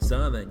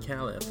Southern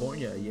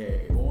California,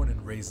 yeah. Born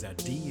and raised on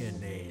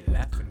DNA,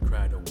 laugh and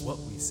cry to what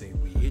we say.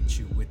 We hit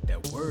you with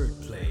that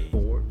wordplay.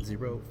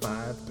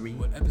 4053.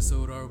 What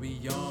episode are we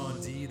on?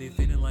 D, they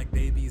feeling like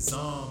baby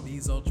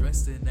zombies, all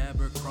dressed in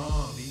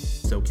Abercrombie.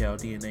 SoCal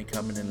DNA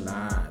coming in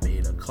live,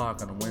 8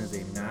 o'clock on a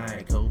Wednesday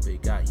night.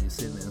 COVID got you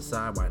sitting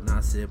inside, why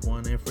not sip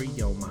one and free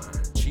your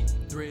mind? Cheap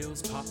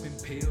thrills, popping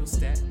pills,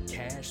 stat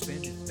cash,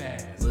 spend it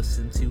fast.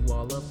 Listen to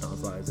all of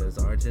those lies as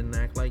Arjun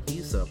act like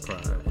he's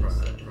surprised.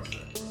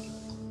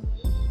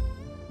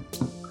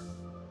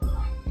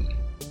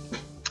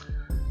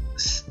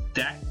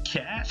 Stack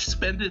cash,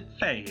 spend it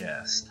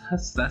fast.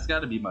 That's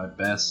got to be my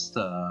best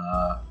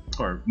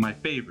or my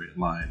favorite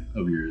line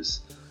of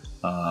yours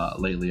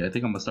lately. I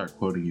think I'm gonna start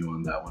quoting you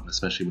on that one,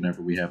 especially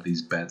whenever we have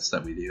these bets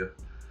that we do.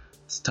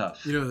 It's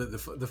tough. You know,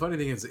 the funny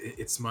thing is,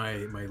 it's my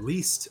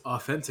least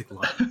authentic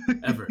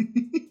line ever.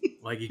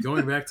 Like,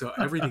 going back to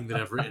everything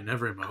that I've written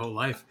ever in my whole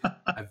life,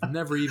 I've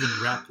never even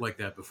rapped like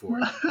that before.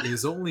 It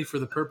is only for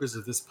the purpose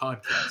of this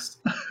podcast.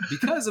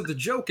 Because of the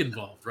joke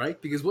involved,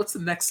 right? Because what's the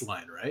next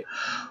line, right?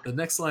 The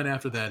next line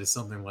after that is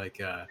something like,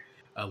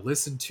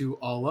 listen to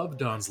all of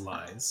Don's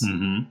lies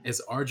as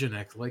Arjun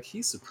act like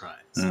he's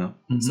surprised.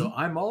 So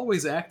I'm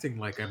always acting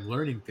like I'm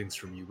learning things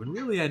from you, when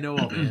really I know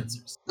all the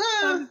answers.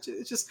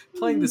 It's just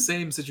playing the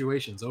same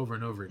situations over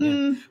and over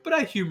again. But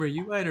I humor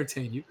you, I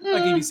entertain you, I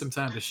give you some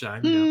time to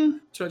shine, you know.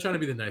 Trying to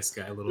be the nice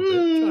guy a little bit,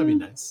 trying to be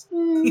nice.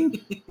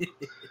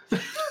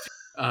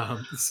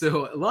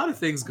 So a lot of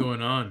things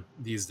going on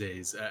these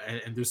days,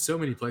 and there's so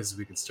many places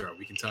we can start.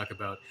 We can talk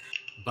about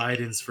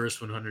Biden's first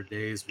 100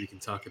 days. We can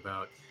talk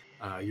about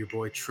your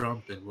boy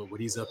Trump and what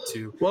he's up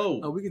to.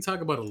 We can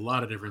talk about a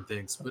lot of different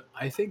things, but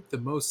I think the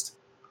most,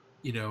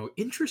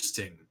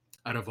 interesting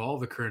out of all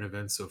the current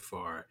events so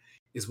far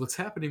is what's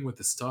happening with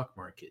the stock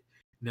market.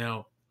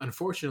 Now,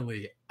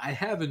 unfortunately, I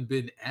haven't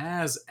been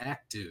as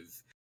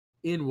active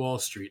in Wall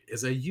Street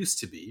as I used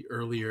to be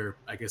earlier.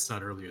 I guess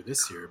not earlier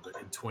this year, but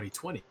in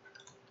 2020.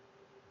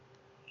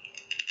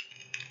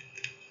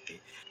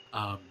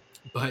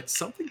 But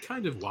something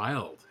kind of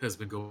wild has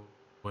been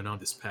going on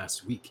this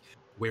past week,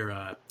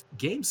 where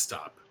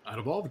GameStop, out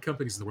of all the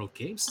companies in the world,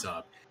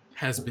 GameStop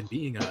has been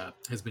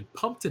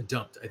pumped and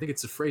dumped. I think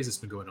it's a phrase that's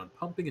been going on,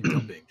 pumping and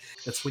dumping.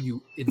 That's when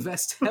you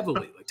invest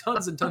heavily, like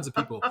tons and tons of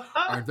people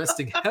are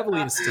investing heavily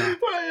in a stock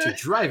to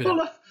drive it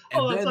up.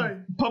 Sorry.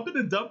 Pumping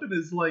and dumping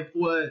is like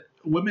what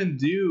women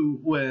do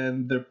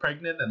when they're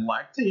pregnant and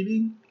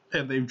lactating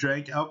and they've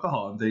drank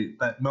alcohol and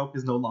that milk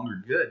is no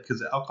longer good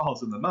because the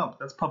alcohol's in the milk.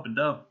 That's pump and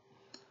dump.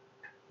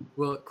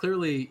 Well,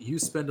 clearly you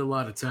spend a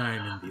lot of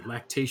time in the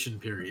lactation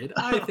period.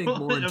 I think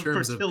more in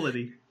terms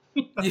fertility.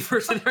 There you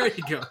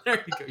go.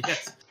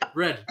 Yes,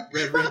 red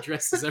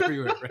dresses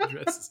everywhere. Red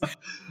dresses.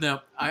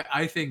 Now,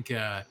 I think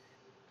it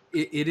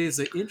is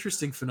an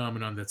interesting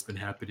phenomenon that's been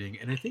happening,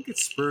 and I think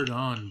it's spurred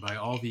on by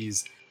all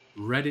these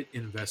Reddit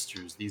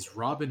investors, these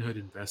Robinhood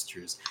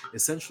investors.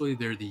 Essentially,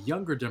 they're the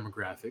younger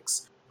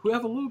demographics who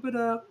have a little bit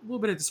of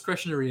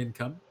discretionary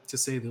income, to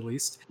say the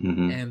least,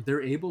 and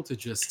they're able to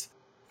just,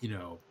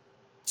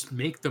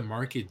 make the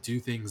market do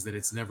things that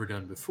it's never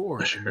done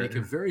before, and make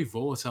a very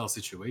volatile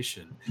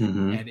situation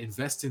and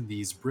invest in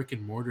these brick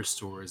and mortar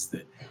stores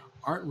that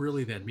aren't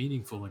really that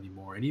meaningful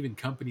anymore. And even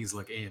companies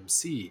like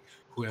AMC,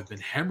 who have been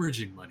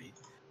hemorrhaging money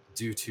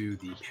due to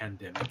the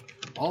pandemic,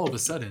 all of a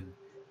sudden,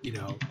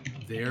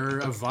 they're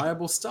a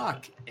viable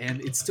stock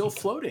and it's still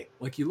floating.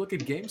 Like, you look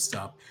at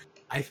GameStop,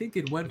 I think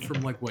it went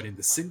from in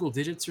the single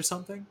digits or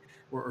something,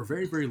 or a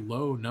very, very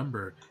low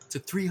number, to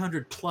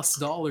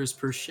 $300+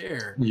 per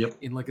share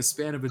in a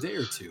span of a day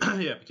or two.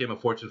 Yeah, it became a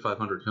Fortune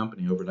 500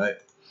 company overnight.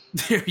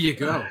 There you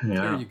go.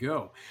 There you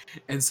go.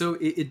 And so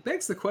it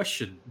begs the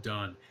question,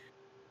 Don,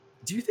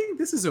 do you think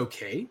this is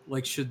okay?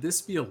 Like, should this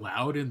be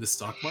allowed in the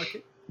stock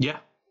market? Yeah.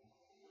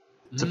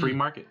 It's a free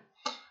market.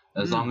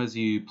 As long as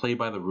you play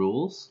by the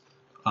rules,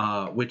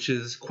 which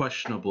is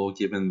questionable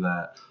given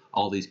that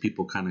all these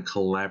people kind of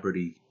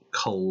collaboratively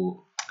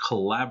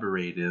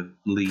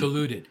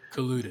colluded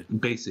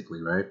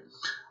basically, right?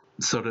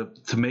 So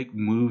to make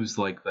moves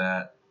like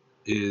that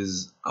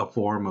is a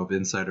form of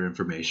insider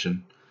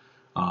information.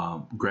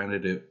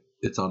 Granted,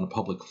 it's on a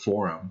public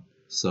forum,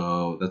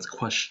 so that's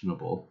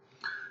questionable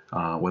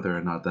whether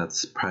or not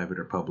that's private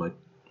or public,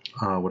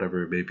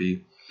 whatever it may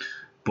be.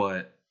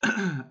 But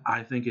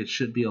I think it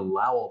should be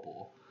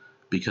allowable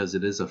because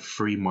it is a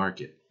free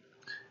market.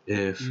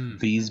 If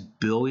these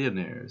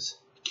billionaires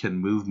can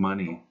move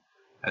money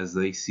as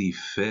they see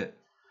fit,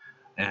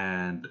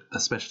 and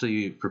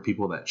especially for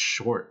people that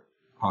short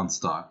on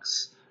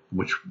stocks,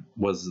 which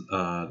was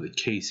the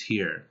case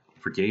here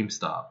for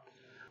GameStop,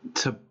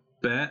 to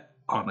bet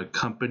on a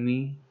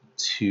company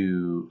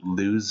to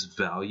lose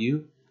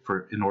value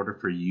in order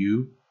for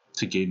you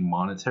to gain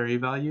monetary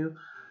value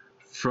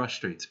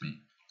frustrates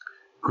me.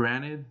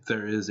 Granted,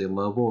 there is a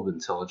level of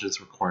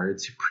intelligence required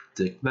to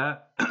predict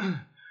that.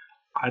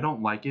 I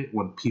don't like it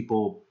when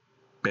people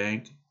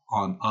bank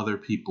on other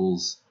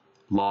people's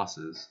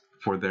losses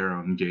for their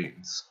own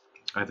gains.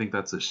 I think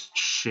that's a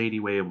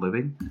shady way of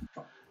living,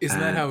 Isn't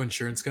that And- how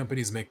insurance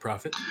companies make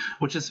profit?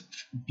 Which is,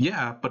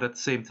 yeah, but at the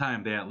same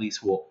time, they at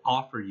least will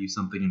offer you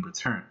something in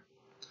return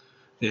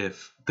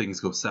if things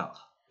go south.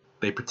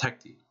 They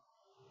protect you.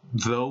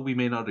 Though we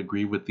may not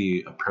agree with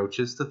the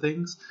approaches to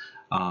things,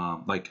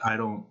 like I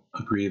don't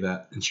agree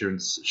that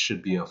insurance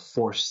should be a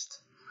forced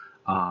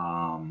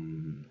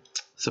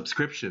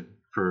subscription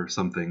for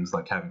some things,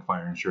 like having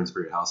fire insurance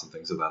for your house and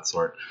things of that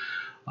sort.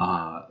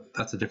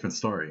 That's a different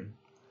story.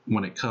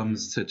 When it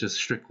comes to just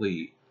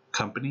strictly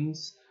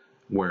companies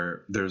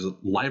where there's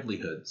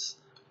livelihoods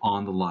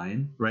on the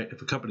line, right?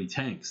 If a company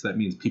tanks, that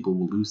means people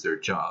will lose their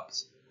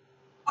jobs,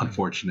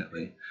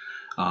 unfortunately.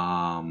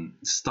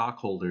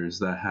 Stockholders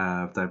that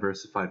have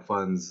diversified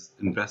funds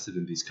invested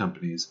in these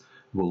companies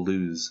will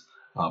lose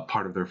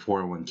part of their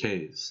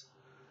 401ks.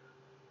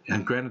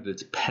 And granted,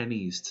 it's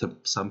pennies to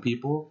some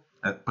people,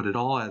 but it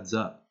all adds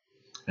up.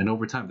 And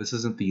over time, this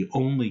isn't the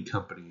only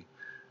company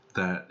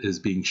that is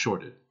being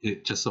shorted.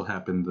 It just so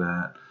happened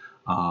that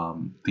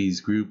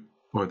this group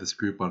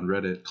on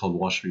Reddit called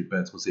Wall Street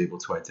Bets was able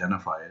to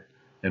identify it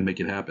and make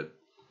it happen.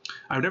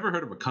 I've never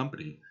heard of a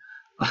company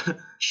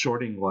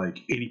shorting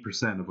like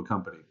 80% of a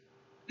company.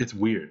 It's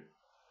weird.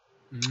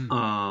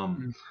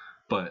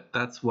 But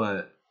that's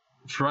what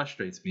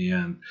frustrates me.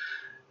 And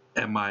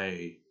am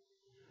I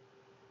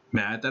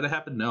mad that it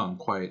happened? No, I'm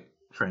quite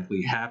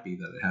frankly happy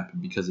that it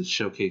happened, because it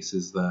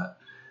showcases that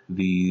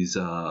these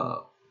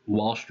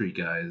Wall Street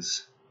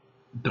guys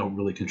don't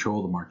really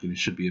control the market. It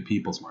should be a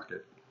people's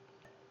market.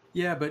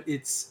 Yeah, but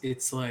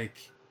it's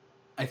like,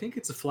 I think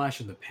it's a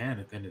flash in the pan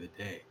at the end of the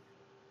day.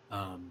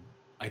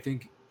 I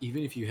think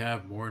even if you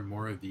have more and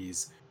more of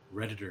these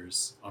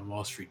Redditors on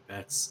Wall Street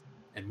Bets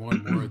and more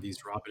of these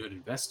Robinhood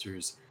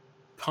investors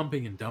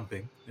pumping and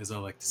dumping, as I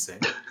like to say,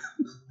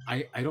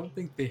 I don't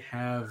think they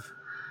have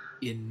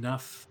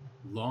enough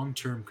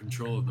long-term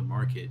control of the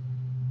market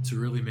to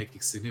really make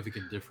a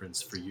significant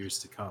difference for years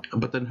to come.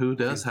 But then who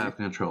does Because have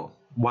control?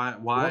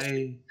 Why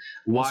Street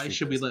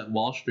should we does. let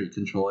Wall Street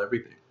control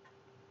everything?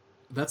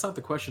 That's not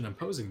the question I'm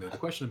posing, though. The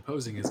question I'm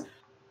posing is,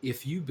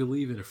 if you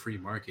believe in a free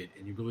market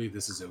and you believe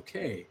this is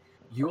okay,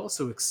 you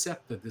also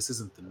accept that this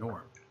isn't the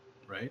norm,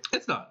 right?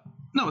 It's not.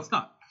 No, it's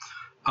not.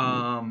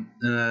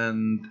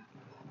 And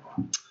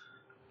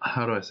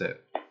how do I say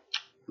it?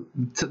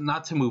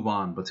 Not to move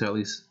on, but to at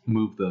least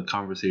move the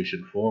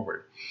conversation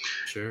forward.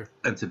 Sure.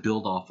 And to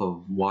build off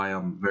of why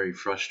I'm very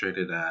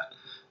frustrated at,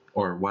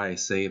 or why I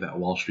say that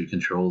Wall Street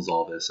controls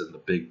all this and the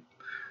big,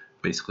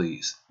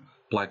 basically,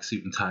 black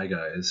suit and tie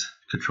guys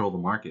control the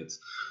markets.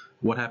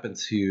 What happened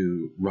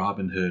to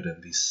Robinhood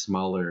and these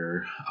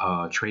smaller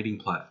trading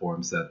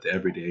platforms that the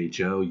everyday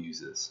Joe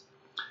uses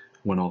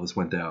when all this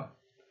went down?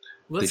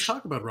 Let's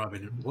talk about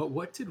Robinhood.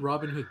 What did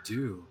Robinhood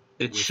do?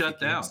 It with shut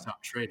the down.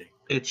 GameStop trading.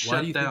 It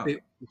shut down.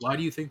 Why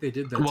do you think they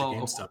did that to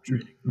GameStop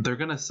trading? They're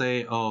going to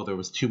say, oh, there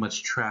was too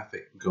much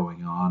traffic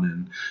going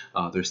on,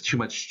 and there's too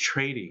much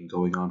trading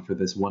going on for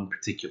this one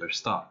particular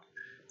stock.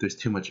 There's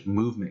too much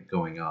movement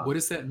going on. What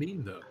does that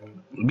mean, though?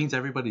 It means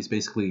everybody's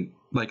basically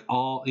like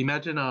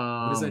imagine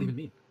What does that even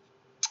mean?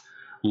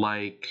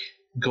 Like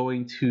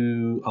going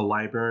to a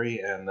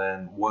library and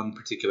then one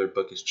particular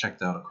book is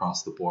checked out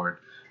across the board,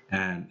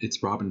 and it's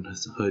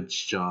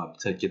Robinhood's job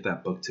to get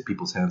that book to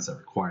people's hands that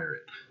require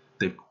it.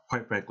 They've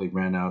quite frankly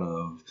ran out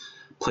of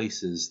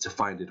places to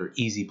find it, or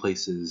easy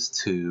places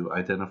to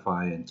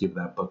identify and give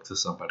that book to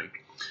somebody.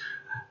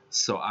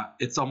 So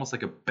it's almost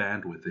like a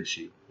bandwidth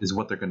issue is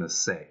what they're going to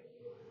say.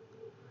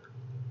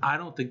 I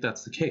don't think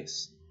that's the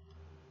case.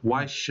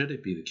 Why should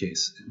it be the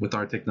case with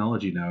our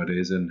technology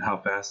nowadays and how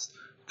fast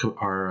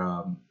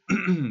our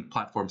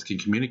platforms can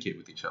communicate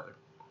with each other?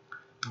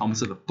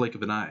 Almost at the blink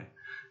of an eye.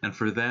 And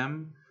for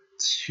them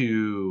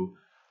to,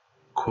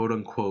 quote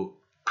unquote,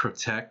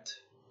 protect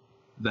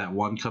that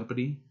one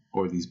company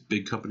or these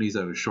big companies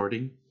that are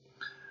shorting,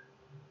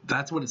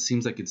 that's what it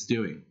seems like it's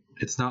doing.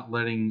 It's not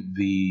letting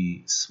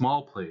the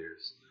small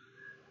players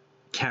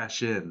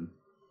cash in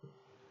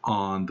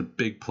on the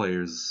big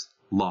players'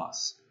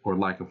 loss or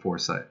lack of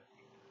foresight.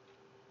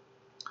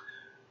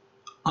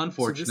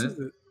 Unfortunate.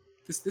 So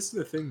this is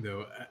the thing,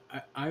 though.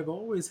 I've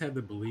always had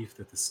the belief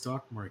that the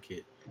stock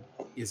market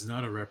is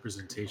not a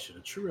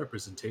true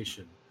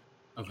representation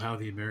of how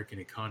the American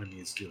economy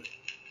is doing.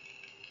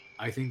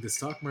 I think the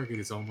stock market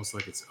is almost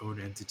like its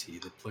own entity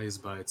that plays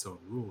by its own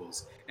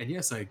rules. And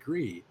yes, I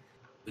agree,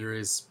 there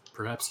is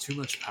perhaps too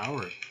much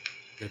power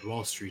that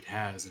Wall Street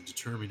has in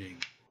determining,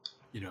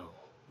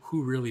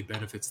 who really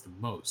benefits the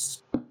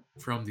most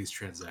from these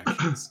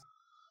transactions.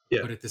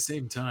 Yeah. But at the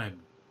same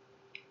time,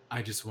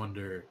 I just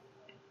wonder,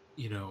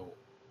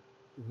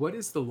 what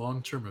is the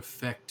long-term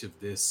effect of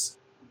this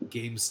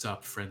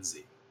GameStop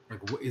frenzy?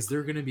 Like, is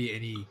there going to be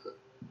any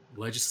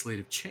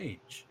legislative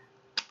change?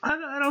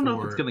 I don't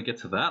know if it's going to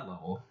get to that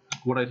level.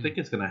 What I think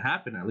is going to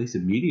happen, at least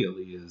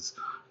immediately, is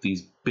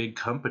these big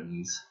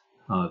companies,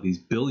 these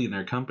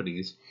billionaire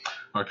companies,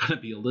 are going to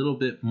be a little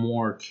bit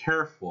more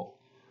careful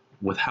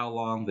with how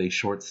long they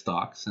short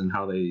stocks and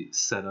how they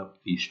set up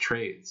these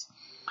trades.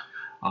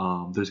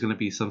 There's going to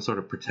be some sort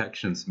of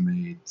protections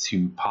made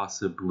to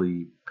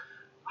possibly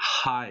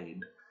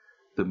hide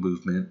the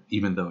movement,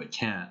 even though it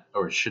can't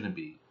or it shouldn't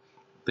be.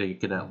 They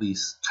can at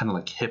least kind of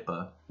like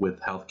HIPAA with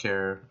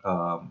healthcare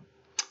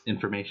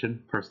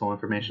information, personal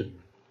information.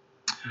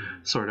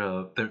 Sort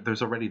of,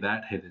 there's already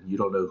that hidden. You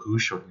don't know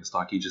who's shorting a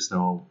stock. You just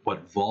know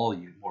what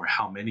volume or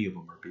how many of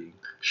them are being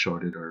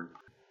shorted, or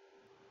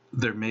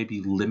there may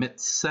be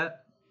limits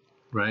set,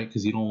 right?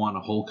 Because you don't want a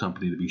whole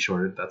company to be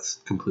shorted. That's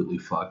completely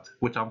fucked,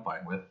 which I'm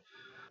fine with.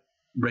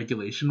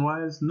 Regulation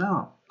wise,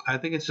 no. I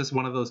think it's just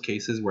one of those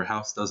cases where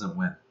House doesn't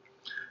win.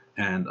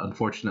 And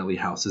unfortunately,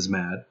 House is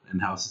mad,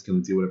 and House is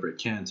going to do whatever it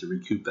can to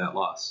recoup that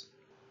loss.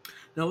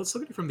 Now let's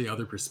look at it from the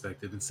other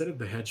perspective. Instead of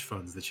the hedge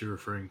funds that you're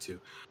referring to,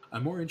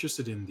 I'm more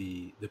interested in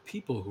the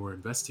people who are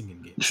investing in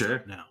GameStop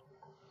Sure. now.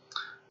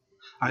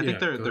 I think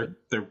go ahead.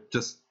 they're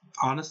just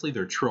honestly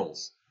they're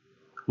trolls,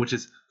 which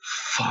is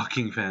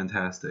fucking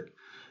fantastic,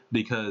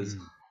 because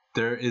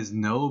there is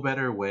no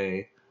better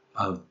way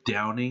of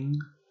downing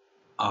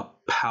a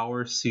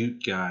power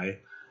suit guy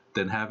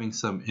than having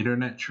some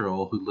internet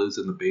troll who lives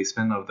in the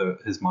basement of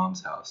his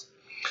mom's house,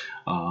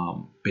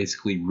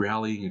 basically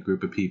rallying a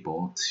group of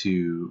people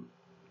to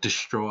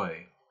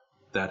destroy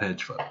that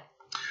hedge fund.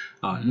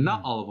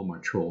 Not all of them are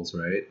trolls,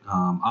 right?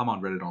 I'm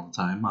on Reddit all the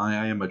time.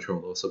 I am a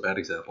troll, though, so bad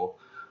example.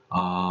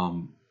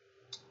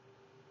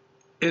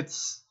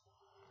 It's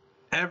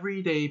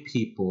everyday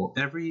people,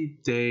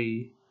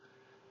 everyday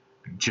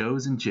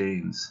Joes and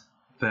Janes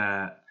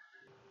that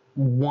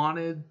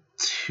wanted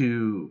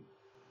to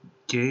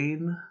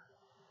gain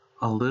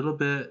a little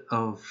bit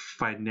of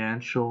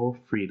financial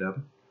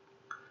freedom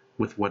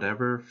with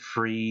whatever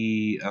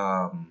free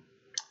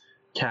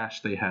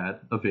cash they had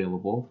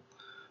available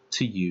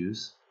to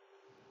use,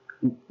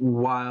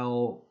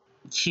 while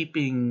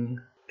keeping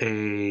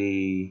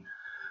a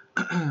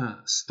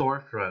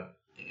storefront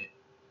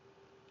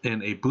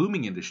in a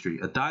booming industry,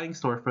 a dying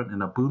storefront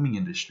in a booming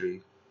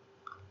industry,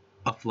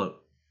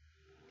 afloat.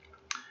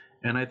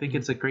 And I think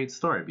it's a great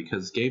story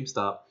because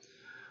GameStop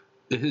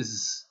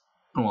is,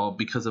 well,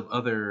 because of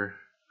other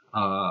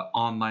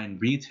online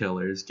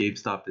retailers,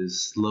 GameStop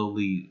is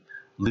slowly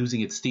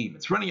losing its steam.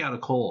 It's running out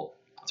of coal.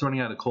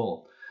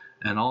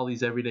 And all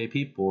these everyday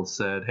people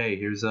said, "Hey,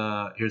 here's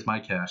my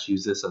cash.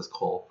 Use this as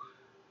coal."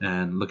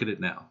 And look at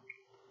it now.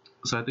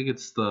 So I think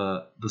it's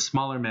the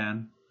smaller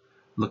man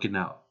looking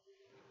out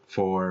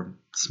for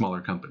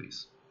smaller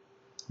companies,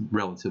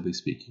 relatively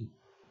speaking.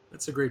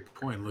 That's a great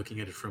point,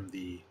 looking at it from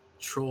the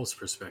troll's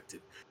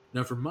perspective.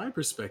 Now, from my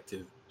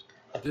perspective,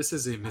 this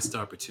is a missed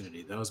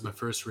opportunity. That was my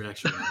first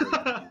reaction when I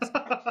heard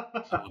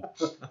the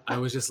news. I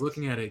was just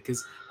looking at it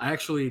because I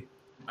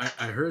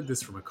heard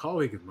this from a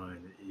colleague of mine.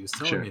 He was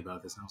telling me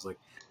about this, and I was like,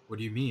 "What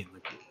do you mean?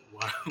 Like,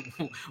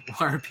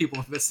 why are people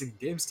investing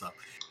in GameStop?"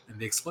 And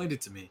they explained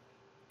it to me,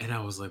 and I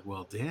was like,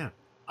 "Well, damn,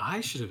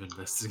 I should have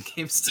invested in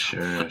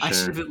GameStop. I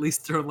should have at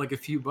least thrown like a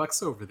few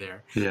bucks over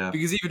there,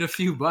 because even a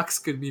few bucks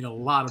could mean a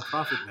lot of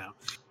profit now."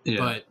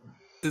 But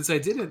since I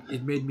didn't,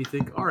 it made me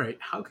think, all right,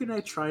 how can I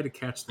try to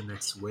catch the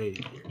next wave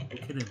here?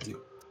 What can I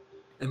do?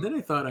 And then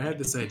I thought, I had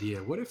this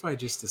idea. What if I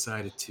just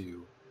decided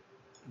to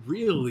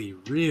really,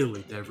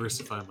 really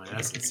diversify my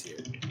assets here?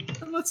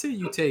 And let's say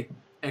you take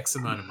X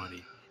amount of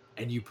money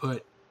and you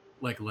put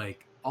like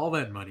all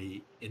that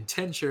money in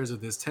 10 shares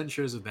of this, 10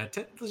 shares of that,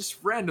 10, just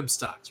random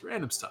stocks.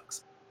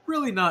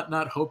 Really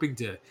not hoping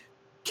to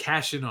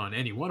cash in on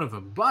any one of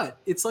them, but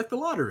it's like the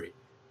lottery.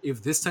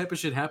 If this type of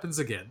shit happens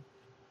again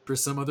for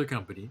some other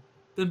company,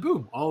 then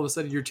boom, all of a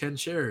sudden your 10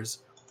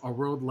 shares are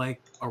worth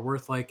like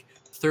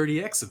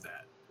 30x of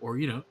that, or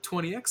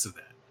 20x of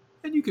that,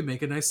 and you can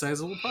make a nice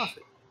sizable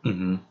profit.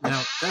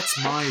 Now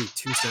that's my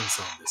 2 cents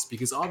on this,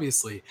 because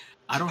obviously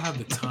I don't have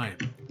the time,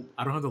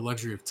 I don't have the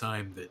luxury of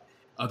time that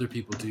other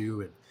people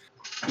do, and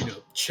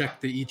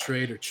check the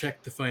E-Trade or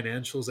check the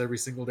financials every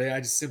single day. I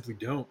just simply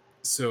don't.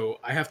 So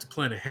I have to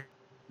plan ahead.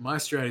 My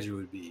strategy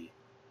would be,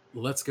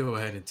 let's go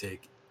ahead and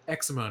take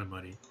X amount of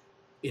money,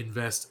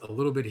 invest a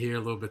little bit here, a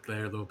little bit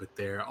there, a little bit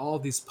there. All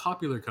these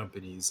popular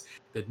companies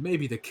that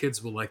maybe the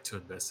kids will like to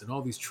invest in,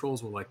 all these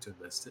trolls will like to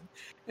invest in.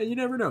 And you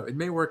never know. It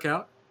may work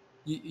out.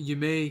 You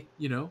may,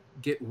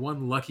 get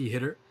one lucky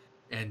hitter,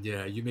 and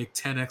you make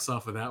 10x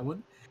off of that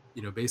one,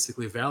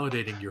 basically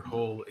validating your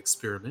whole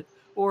experiment,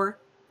 or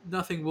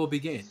nothing will be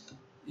gained.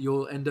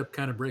 You'll end up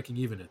kind of breaking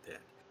even at the end.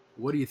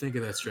 What do you think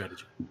of that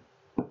strategy?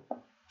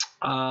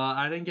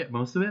 I didn't get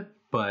most of it,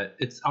 but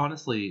it's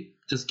honestly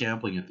just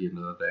gambling at the end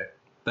of the day.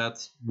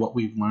 That's what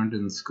we've learned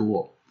in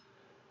school.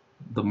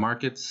 The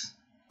markets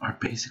are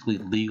basically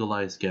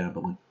legalized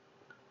gambling.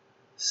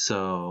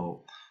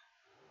 So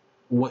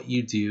what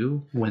you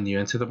do when you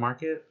enter the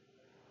market,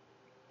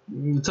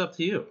 it's up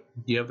to you.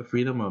 You have the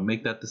freedom to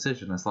make that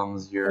decision as long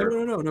as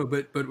you're... No.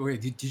 But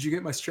wait, did you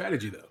get my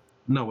strategy, though?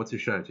 No, what's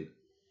your strategy?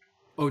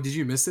 Oh, did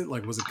you miss it?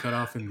 Like, was it cut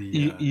off in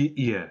the...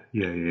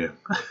 Yeah.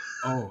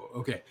 Oh,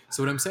 okay.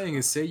 So what I'm saying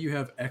is, say you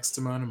have X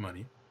amount of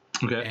money,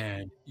 okay,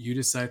 and you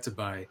decide to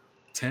buy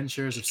 10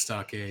 shares of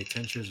stock A,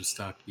 10 shares of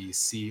stock B,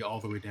 C, all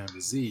the way down to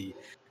Z,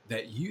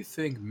 that you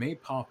think may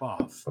pop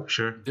off.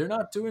 Sure. They're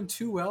not doing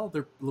too well.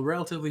 They're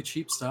relatively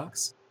cheap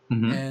stocks,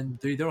 and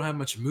they don't have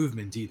much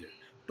movement either.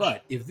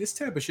 But if this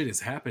type of shit is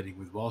happening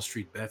with Wall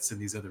Street Bets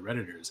and these other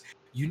Redditors,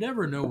 you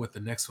never know what the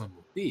next one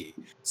will be.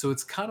 So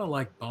it's kind of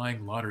like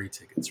buying lottery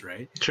tickets,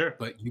 right? Sure.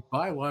 But you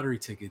buy lottery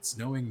tickets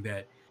knowing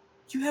that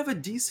you have a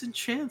decent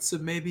chance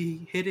of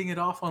maybe hitting it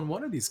off on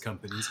one of these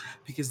companies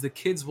because the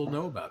kids will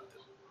know about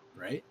them,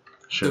 right?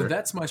 Sure. So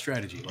that's my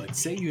strategy. Like,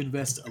 say you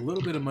invest a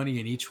little bit of money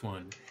in each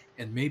one,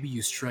 and maybe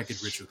you strike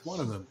it rich with one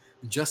of them,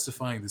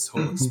 justifying this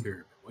whole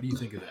experiment. What do you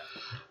think of that?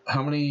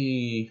 How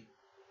many?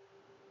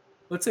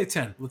 Let's say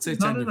 10. Let's say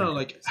 10. No. different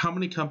Like, companies. how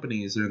many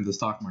companies are in the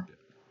stock market?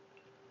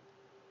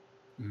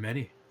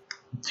 Many.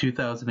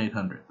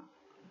 2,800.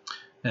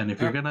 And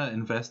if you're gonna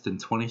invest in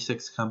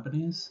 26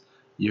 companies,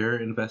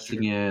 you're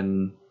investing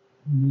in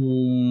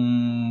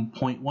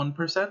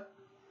 0.1%.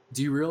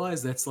 Do you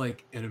realize that's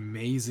like an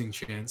amazing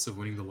chance of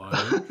winning the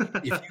lottery?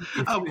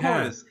 Of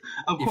course,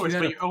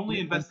 had but a you're only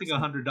investing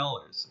 0.1%.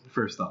 $100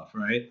 first off,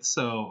 right?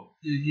 So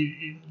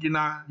you're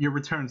not, your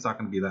return's not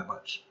going to be that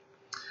much,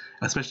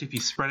 especially if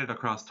you spread it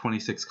across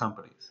 26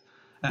 companies.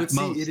 At But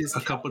see, most, it is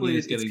a company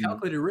is getting. it's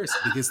calculated risk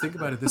because think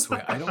about it this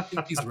way: I don't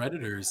think these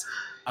redditors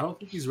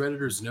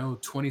know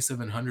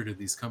 2,700 of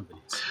these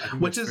companies. I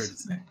think Which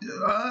that's fair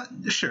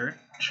is to say.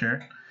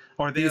 sure,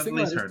 or they Because have think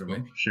at about least it heard this of way,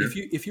 them. Sure.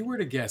 if you were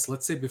to guess,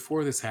 let's say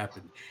before this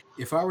happened,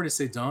 if I were to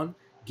say, Don,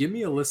 give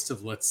me a list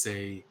of, let's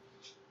say,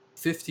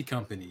 50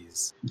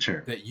 companies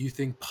Sure. that you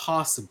think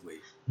possibly,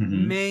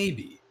 Mhm.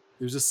 maybe,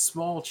 there's a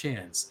small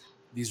chance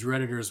these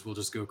redditors will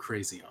just go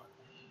crazy on.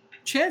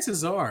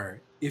 Chances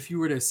are, if you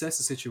were to assess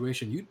the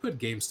situation, you'd put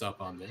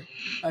GameStop on there.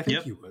 I think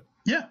Yep. you would.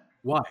 Yeah.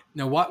 Why?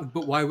 Now,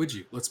 but why would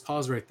you? Let's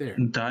pause right there.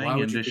 Why Dying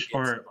would you put industry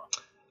GameStop or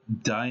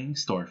dying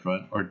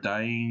storefront or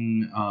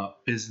dying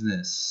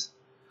business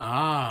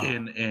on?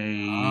 in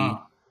a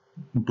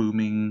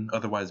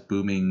otherwise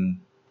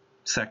booming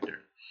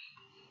sector.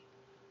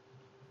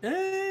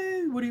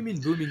 What do you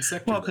mean booming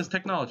sector? Well, though? because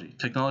technology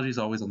is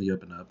always on the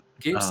up and up.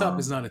 GameStop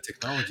is not a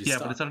technology Yeah,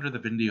 stock. but it's under the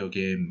video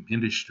game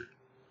industry.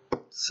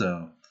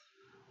 So,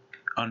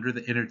 under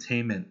the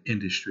entertainment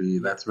industry,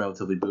 that's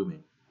relatively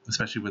booming,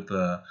 especially with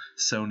the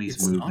Sony's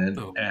It's not, movement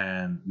though.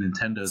 and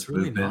Nintendo's It's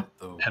really movement not,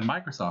 though. and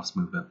Microsoft's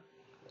movement.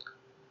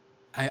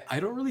 I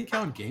don't really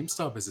count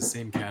GameStop as the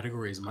same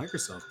category as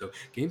Microsoft, though.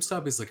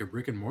 GameStop is like a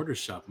brick and mortar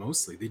shop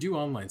mostly. They do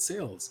online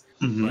sales,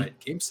 Mhm. but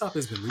GameStop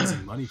has been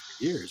losing money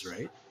for years,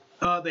 right?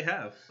 They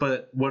have,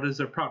 but what is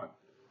their product?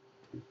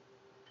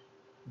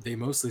 They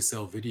mostly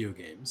sell video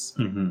games.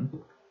 Mm-hmm.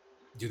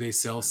 Do they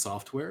sell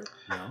software?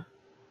 No.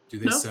 Do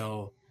they No.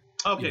 sell?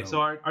 Okay, You know-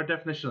 so our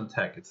definition of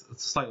tech it's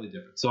slightly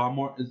different. So I'm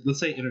more, let's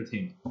say,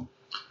 entertainment.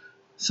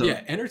 So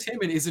Yeah,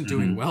 entertainment isn't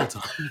doing well,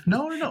 Tom.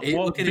 no. Hey,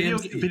 Well, look at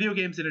AMC. video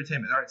games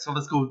entertainment. All right, so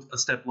let's go a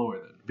step lower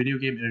then. Video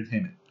game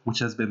entertainment, which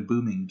has been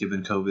booming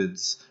given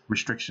COVID's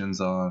restrictions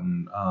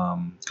on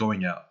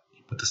going out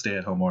with the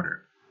stay-at-home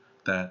order,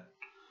 that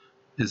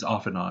is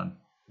off and on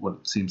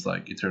what seems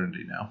like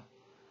eternity now.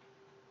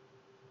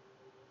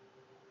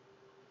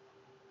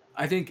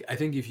 I think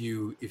if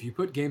you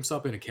put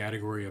GameStop in a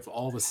category of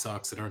all the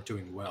stocks that aren't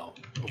doing well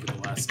over the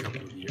last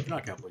couple of years,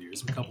 not couple of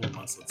years, a couple of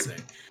months, let's say,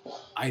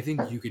 I think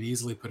you could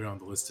easily put it on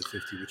the list of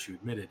 50, which you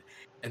admitted.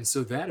 And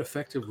so that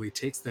effectively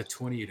takes that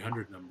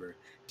 2,800 number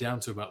down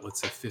to about,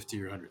 let's say,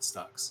 50 or 100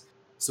 stocks.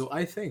 So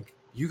I think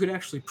you could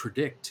actually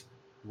predict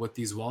what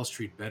these Wall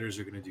Street bettors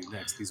are going to do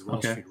next, these Wall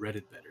Okay. Street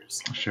Reddit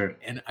bettors. Sure.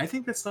 And I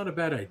think that's not a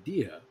bad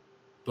idea.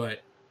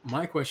 But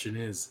my question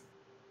is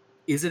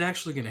it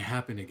actually going to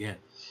happen again?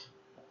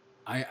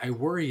 I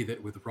worry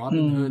that with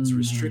Robinhood's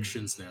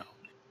restrictions now,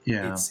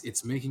 Yeah.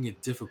 it's making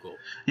it difficult.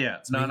 Yeah.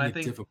 It's No, and making I it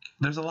think difficult.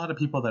 there's a lot of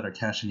people that are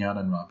cashing out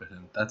on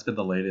Robinhood. That's been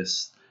the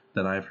latest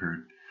that I've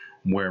heard,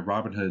 where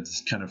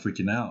Robinhood's kind of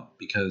freaking out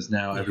because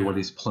now Yeah.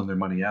 everybody's pulling their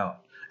money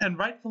out, and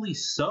rightfully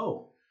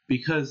so.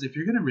 Because if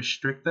you're going to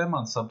restrict them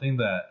on something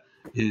that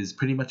is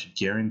pretty much a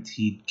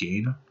guaranteed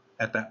gain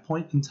at that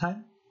point in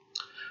time,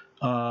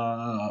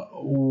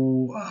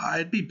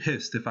 I'd be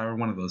pissed if I were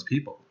one of those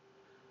people,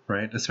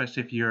 right?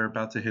 Especially if you're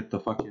about to hit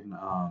the fucking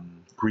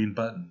green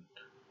button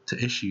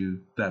to issue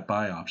that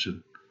buy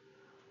option,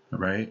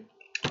 right?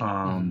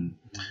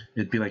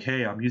 It'd be like,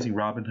 hey, I'm using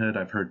Robinhood.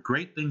 I've heard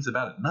great things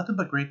about it. Nothing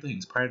but great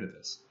things prior to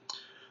this.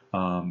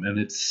 And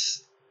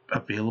it's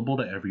available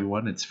to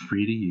everyone. It's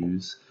free to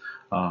use.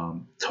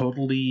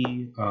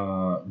 Totally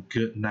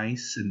good,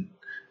 nice, and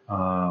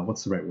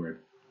what's the right word?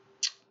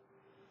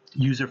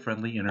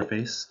 User-friendly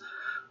interface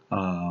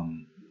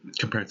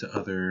compared to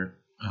other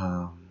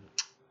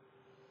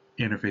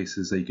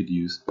interfaces that you could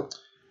use.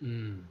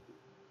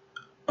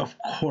 Of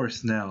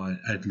course, now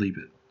I'd leave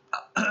it.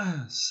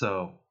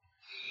 So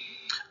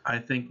I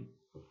think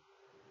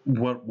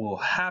what will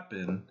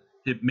happen,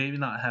 it may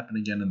not happen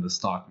again in the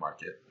stock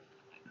market.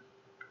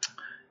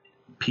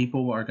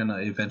 People are going to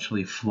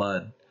eventually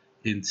flood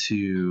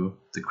into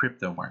the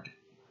crypto market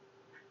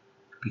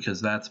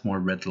because that's more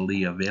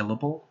readily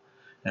available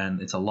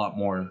and it's a lot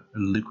more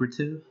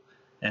lucrative.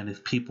 And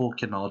if people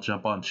can all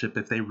jump on ship,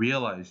 if they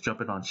realize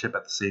jumping on ship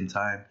at the same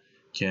time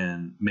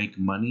can make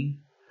money,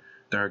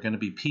 there are going to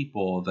be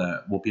people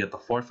that will be at the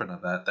forefront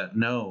of that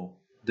know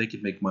they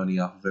could make money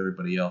off of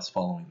everybody else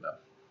following them.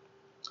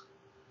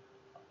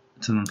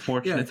 It's an Yeah,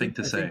 unfortunate thing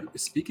to say.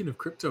 Speaking of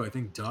crypto, I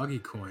think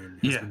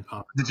Dogecoin has Yeah. been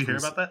popular. Did you hear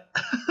about that?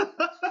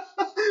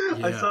 I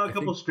Yeah, saw a I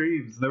couple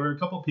streams. There were a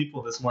couple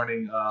people this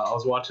morning. I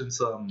was watching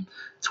some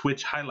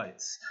Twitch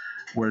highlights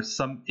where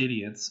some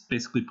idiots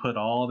basically put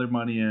all their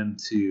money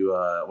into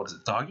what is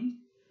it, Doggy?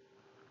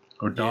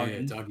 Or Doggy?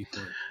 Yeah,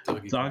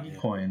 Dogecoin.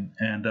 Dogecoin,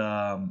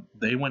 and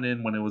they went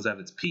in when it was at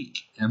its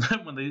peak, and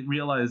then when they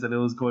realized that it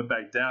was going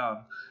back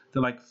down,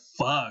 they're like,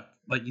 "Fuck!"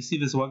 Like you see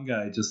this one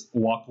guy just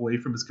walk away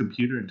from his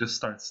computer and just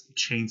starts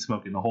chain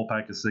smoking a whole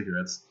pack of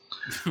cigarettes.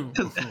 Oh,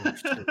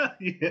 shit.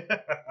 Yeah.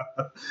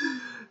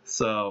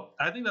 So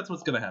I think that's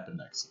what's gonna happen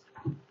next.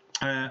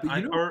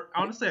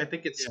 Honestly, I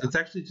think it's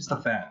actually just a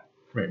fad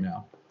right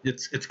now.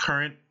 It's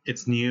current,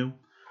 it's new.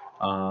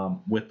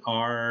 With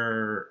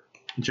our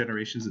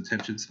generation's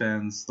attention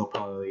spans, they'll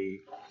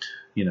probably,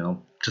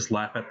 just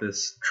laugh at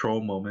this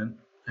troll moment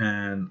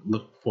and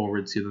look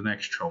forward to the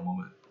next troll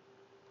moment.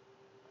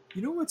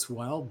 You know what's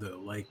wild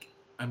though? Like,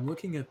 I'm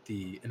looking at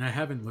and I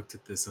haven't looked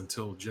at this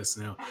until just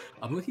now.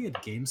 I'm looking at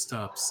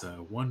GameStop's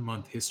 1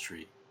 month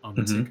history on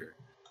the ticker.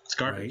 It's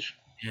garbage.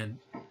 Right? And,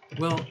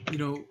 well,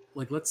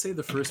 like let's say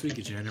the first week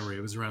of January,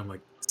 it was around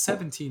like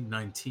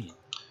 17.19.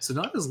 So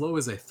not as low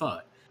as I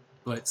thought,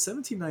 but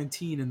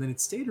 17.19, and then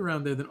it stayed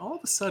around there. Then all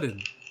of a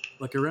sudden,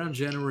 like around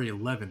January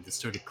 11th, it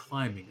started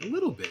climbing a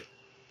little bit.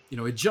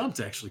 It jumped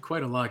actually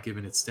quite a lot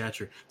given its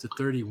stature to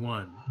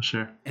 31.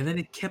 Sure. And then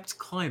it kept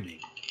climbing,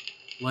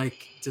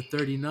 like to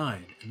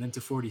 39 and then to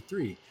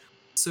 43.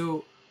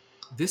 So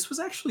this was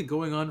actually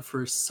going on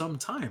for some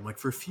time, like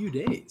for a few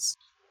days.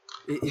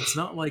 It's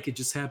not like it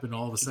just happened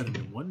all of a sudden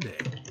in one day,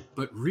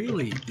 but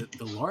really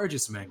the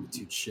largest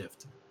magnitude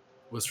shift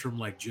was from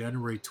like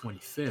January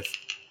 25th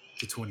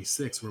to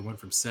 26th, where it went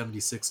from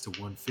 76 to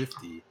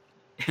 150,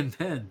 and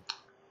then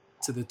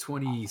to the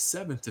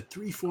 27th to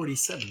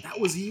 347. That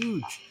was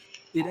huge.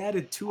 It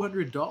added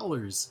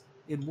 $200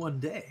 in one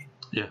day.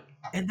 Yeah.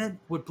 And then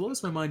what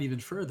blows my mind even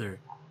further,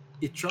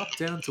 it dropped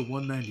down to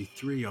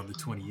 193 on the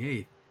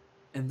 28th,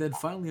 and then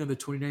finally on the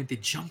 29th,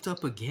 it jumped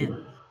up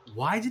again.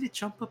 Why did it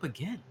jump up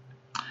again?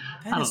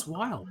 That is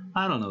wild.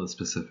 I don't know the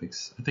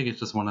specifics. I think it's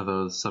just one of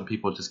those, some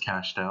people just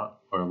cashed out,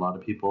 or a lot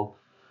of people,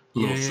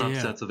 little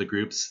subsets of the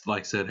groups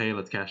said, hey,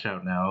 let's cash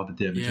out now. The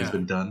damage has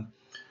been done.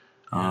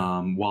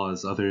 While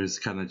as others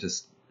kind of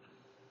just,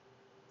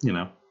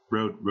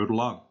 rode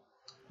along.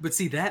 But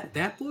see,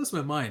 that blows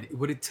my mind.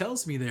 What it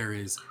tells me there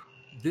is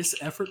this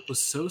effort was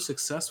so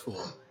successful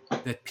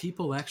that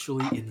people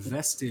actually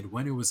invested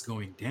when it was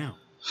going down.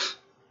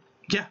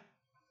 Yeah.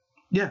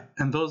 Yeah.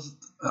 And those,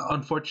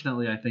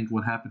 unfortunately, I think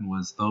what happened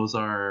was those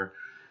are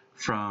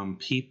from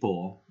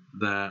people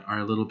that are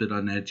a little bit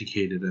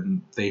uneducated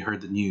and they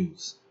heard the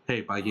news.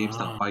 Hey, buy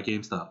GameStop, buy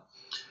GameStop.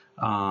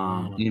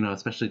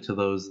 Especially to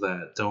those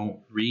that don't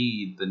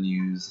read the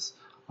news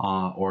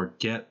or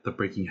get the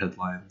breaking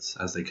headlines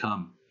as they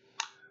come.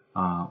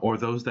 Or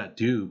those that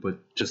do, but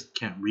just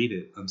can't read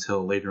it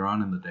until later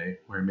on in the day,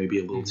 where it may be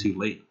a little too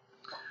late,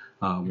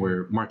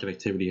 where market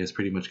activity has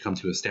pretty much come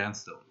to a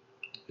standstill,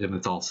 and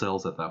it's all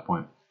sales at that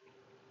point.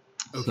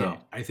 Okay, So.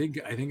 I think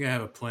I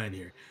have a plan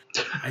here.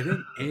 I think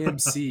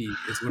AMC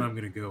is what I'm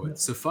going to go with.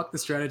 So fuck the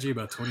strategy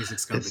about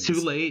 26 companies. It's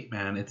too late,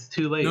 man. It's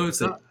too late. No,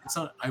 it's not. It's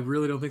not. I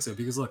really don't think so.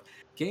 Because look,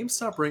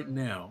 GameStop right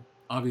now,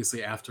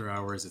 obviously after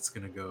hours, it's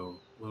going to go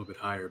a little bit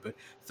higher, but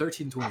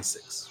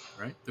 13.26,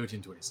 right?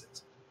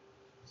 13.26.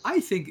 I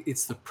think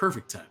it's the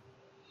perfect time.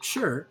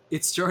 Sure,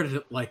 it started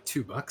at like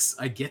 $2.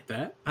 I get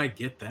that. I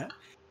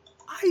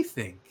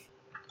think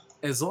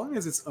as long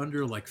as it's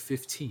under like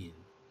 15,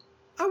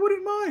 I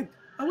wouldn't mind.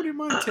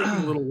 Taking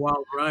a little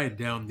wild ride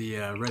down the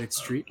Reddit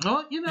street.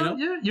 Well, you're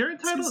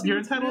entitled. You're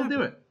entitled to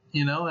do it.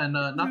 And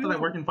not that I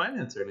work in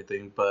finance or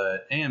anything,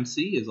 but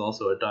AMC is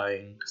also a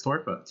dying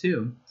storefront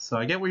too. So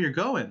I get where you're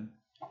going,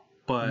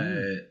 but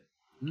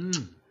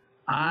it's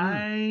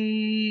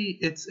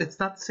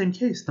not the same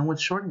case. No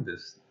one's shorting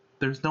this.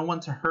 There's no one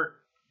to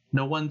hurt,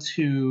 no one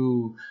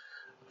to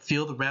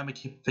feel the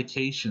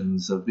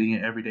ramifications of being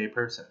an everyday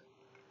person.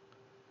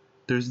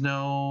 There's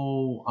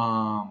no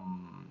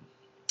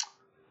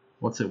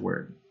what's the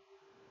word?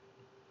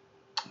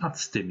 Not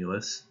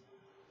stimulus.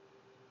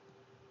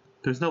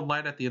 There's no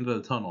light at the end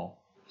of the tunnel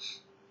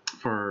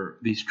for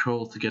these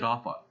trolls to get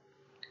off on,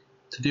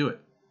 to do it.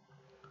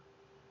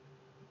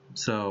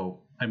 So,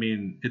 I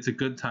mean, it's a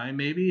good time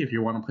maybe if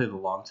you want to play the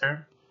long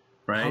term,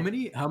 right?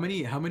 How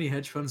many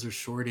hedge funds are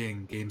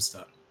shorting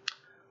GameStop?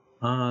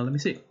 Let me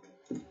see.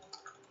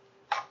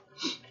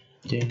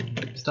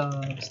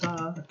 GameStop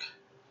stock.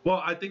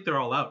 Well, I think they're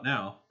all out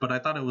now, but I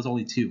thought it was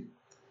only 2.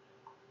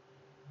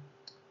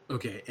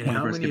 Okay, and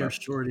how many are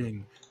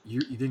shorting? You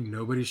think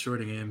nobody's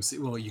shorting AMC?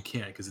 Well, you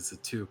can't because it's a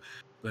 2.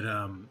 But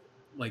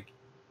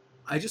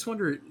I just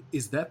wonder,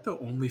 is that the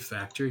only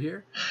factor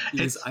here?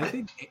 Because I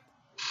think.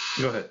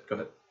 Go ahead.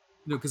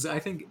 No, because I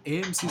think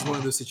AMC is one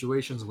of those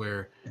situations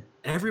where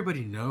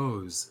everybody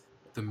knows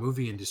the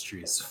movie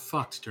industry is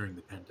fucked during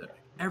the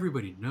pandemic.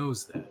 Everybody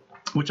knows that.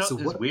 Which So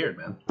is what? weird,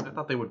 man. I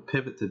thought they would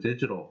pivot to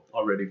digital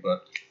already,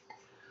 but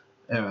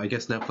I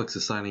guess Netflix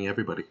is signing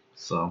everybody.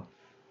 So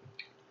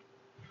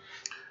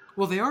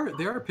Well, they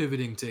are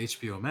pivoting to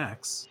HBO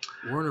Max.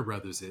 Warner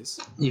Brothers is.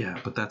 yeah,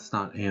 but that's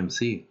not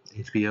AMC.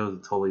 HBO is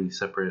a totally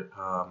separate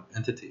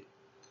entity.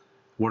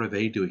 What are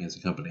they doing as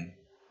a company?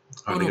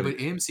 Are Oh they no, gonna...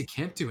 but AMC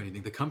can't do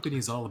anything. The company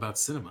is all about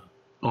cinema.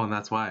 Oh, and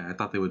that's why I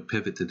thought they would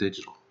pivot to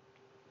digital.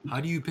 How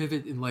do you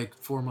pivot in like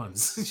 4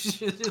 months?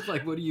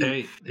 Like, what do you?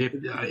 Hey,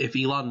 if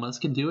Elon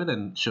Musk can do it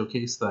and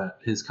showcase that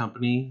his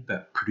company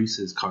that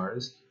produces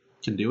cars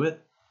can do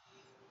it,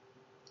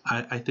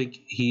 I think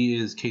he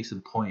is case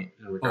in point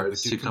in Oh, but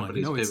regards to dude, come on.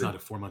 companies It's not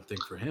pivoting. a 4-month thing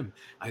for him.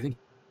 I think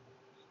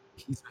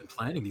he's been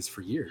planning these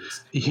for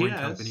years. He Boring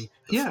has, Company,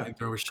 the yeah.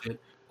 flamethrower shit,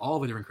 all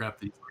the different crap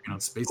that he's working on,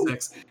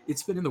 SpaceX.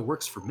 It's been in the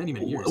works for many,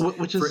 many years.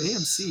 Which For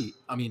is AMC,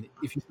 I mean,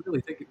 if you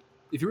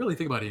really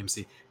think about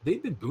AMC,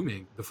 they've been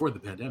booming before the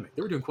pandemic.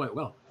 They were doing quite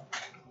well.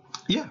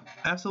 yeah,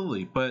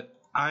 absolutely. But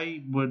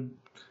I would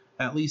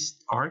at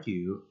least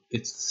argue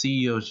it's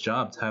the CEO's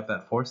job to have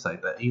that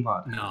foresight that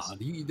Elon Nah,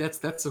 has.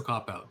 that's a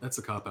cop out. That's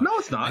a cop out. No,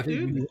 it's I not,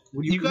 think dude.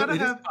 when You gotta it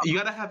is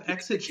a have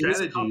exit It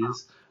is a cop-out.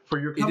 strategies for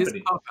your It is a company.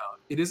 cop out.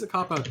 It is a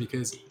cop out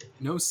because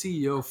no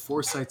CEO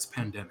foresights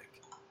pandemic.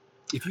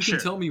 If you Sure.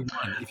 can tell me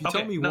one, if you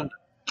tell me no, one,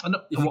 no,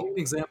 if you give me an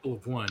example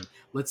of one,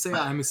 let's say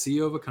I'm a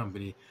CEO of a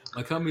company,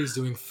 my company is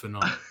doing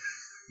phenomenal.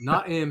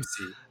 Not AMC,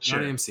 Sure.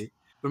 not AMC,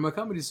 but my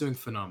company is doing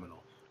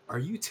phenomenal. Are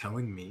you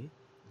telling me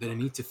that I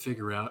need to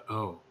figure out,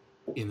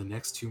 in the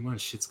next 2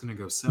 months, shit's gonna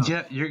go south?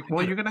 yeah, you're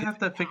gonna have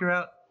to figure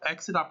out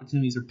exit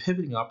opportunities or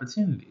pivoting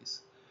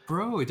opportunities.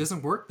 Bro, it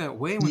doesn't work that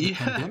way when the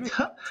pandemic.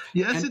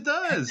 Yes, and- it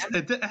does.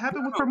 It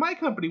happened No. for my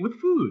company with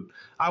food.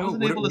 I No,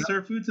 wasn't what- able to what-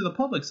 serve food to the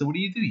public. So what do?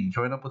 You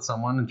join up with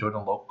someone and join a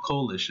local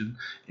coalition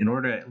in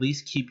order to at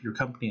least keep your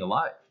company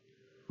alive,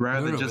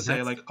 rather than No, just but say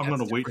that's- like, I'm that's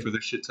going to wait different. for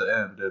this shit to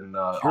end and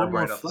You're I'll more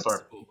write out the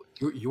start. flexible.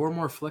 You're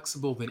more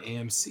flexible than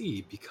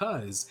AMC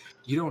because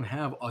you don't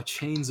have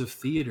chains of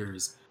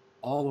theaters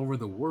all over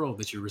the world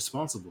that you're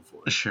responsible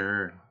for,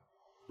 Sure.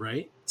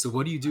 right? So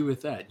what do you do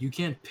with that? You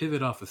can't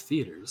pivot off of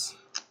theaters.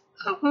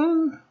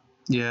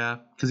 Yeah,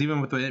 because even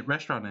with the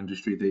restaurant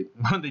industry,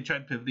 when they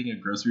tried pivoting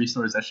at grocery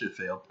stores, that shit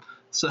failed.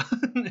 So,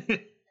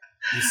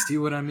 You see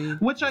what I mean?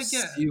 Which You I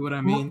get. See what I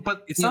Well, mean?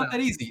 but, It's you not know,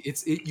 that easy. You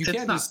it's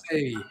can't not. just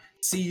say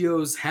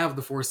CEOs have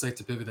the foresight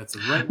to pivot. That's the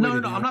right way no,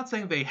 to do I'm it. not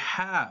saying they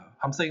have.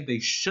 I'm saying they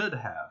should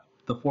have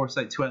the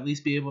foresight to at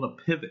least be able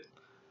to pivot.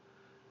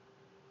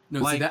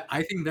 No, like- see that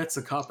I think that's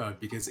a cop out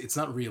because it's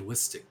not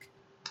realistic.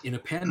 In a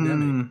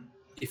pandemic,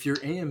 if you're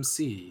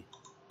AMC,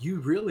 you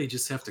really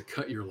just have to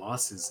cut your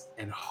losses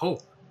and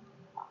hope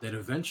that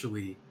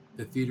eventually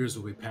the theaters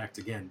will be packed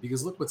again.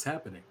 Because look what's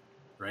happening,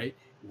 right?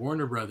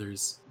 Warner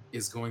Brothers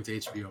is going to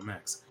HBO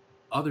Max.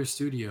 Other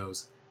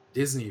studios,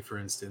 Disney, for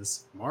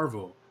instance,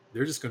 Marvel,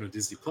 they're just going to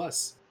Disney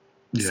Plus.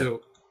 Yeah.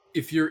 So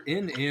if you're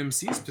in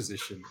AMC's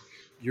position,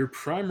 your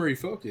primary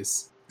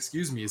focus,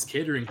 is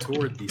catering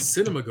toward the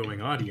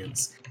cinema-going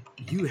audience.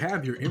 You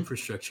have your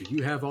infrastructure,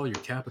 you have all your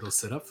capital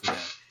set up for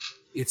that.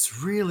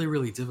 It's really,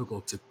 really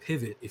difficult to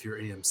pivot if you're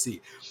AMC.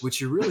 What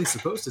you're really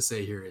supposed to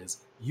say here is,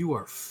 you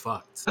are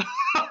fucked.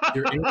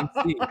 You're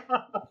AMC.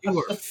 You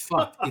are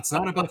fucked. It's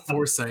not about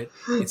foresight.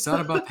 It's not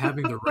about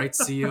having the right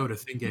CEO to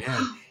think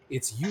ahead.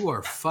 It's you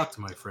are fucked,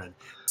 my friend.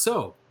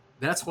 So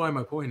that's why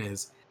my point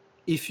is,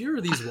 if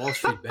you're these Wall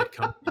Street bet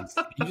companies,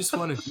 you just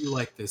want to be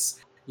like this,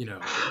 I'm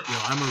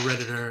a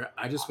Redditor.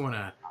 I just want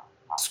to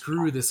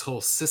screw this whole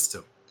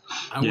system.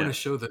 I want to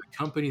show that a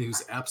company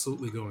who's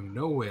absolutely going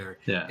nowhere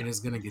Yeah. and is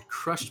going to get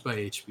crushed by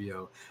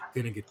HBO,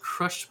 going to get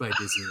crushed by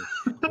Disney.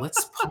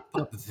 Let's pump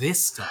up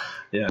this stock.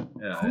 Yeah.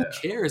 Who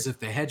cares if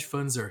the hedge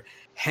funds are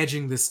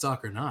hedging this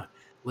stock or not?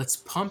 Let's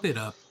pump it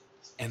up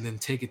and then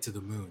take it to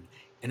the moon.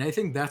 And I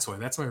think that's why.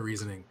 That's my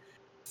reasoning.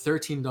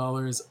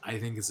 $13, I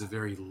think, is a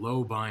very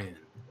low buy-in.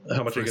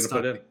 How much are you going to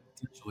put in?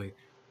 Potentially,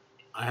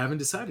 I haven't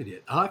decided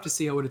yet. I'll have to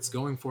see what it's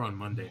going for on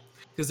Monday.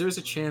 Because there's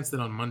a chance that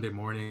on Monday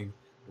morning,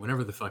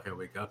 whenever the fuck I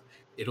wake up,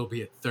 it'll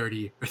be at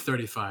 30 or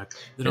 35.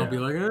 Then I'll be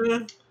like,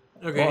 okay.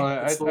 Well,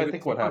 I it's a little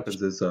think bit what too much.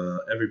 happens is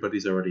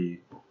everybody's already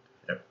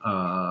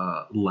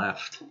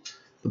left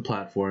the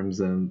platforms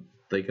and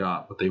they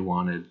got what they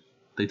wanted.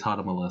 They taught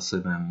them a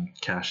lesson and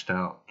cashed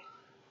out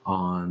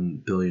on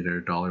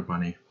billionaire dollar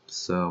money.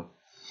 So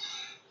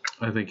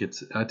I think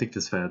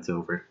this fad's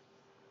over.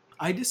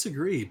 I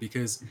disagree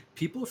because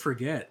people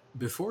forget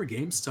before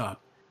GameStop,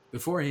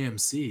 before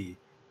AMC,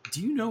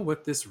 do you know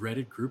what this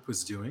Reddit group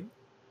was doing?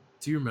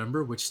 Do you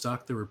remember which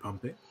stock they were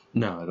pumping?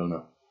 No, I don't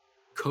know.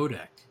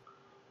 Kodak.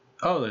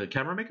 Oh, the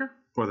camera maker?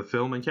 Or the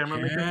film and camera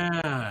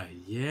maker?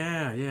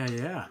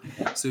 Yeah.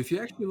 So if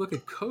you actually look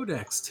at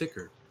Kodak's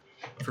ticker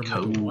from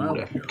like a while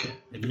ago,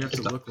 and you have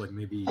to look like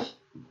maybe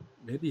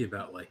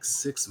about like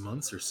 6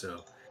 months or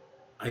so.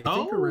 I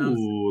think around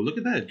Look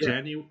at that. Yeah.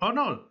 January. Oh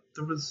no,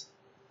 there was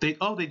they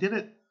did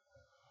it.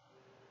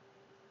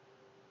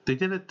 They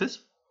did it this.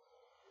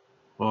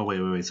 Oh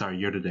wait. Sorry,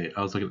 year to date.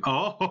 I was looking.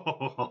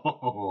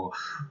 Oh,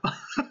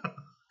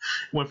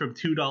 went from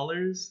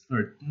 $2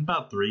 or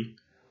about $3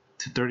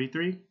 to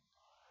 33.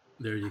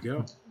 There you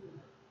go.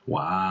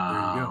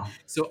 Wow. There you go.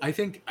 So I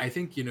think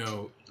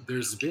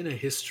there's been a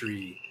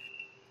history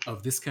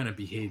of this kind of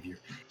behavior.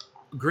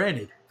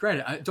 Granted,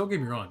 don't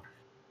get me wrong.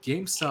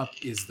 GameStop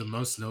is the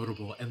most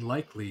notable and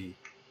likely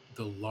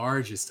the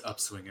largest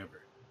upswing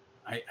ever.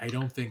 I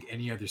don't think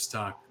any other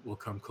stock will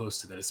come close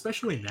to that,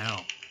 especially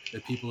now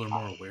that people are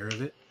more aware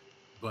of it.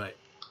 But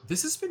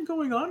this has been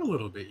going on a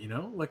little bit,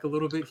 like a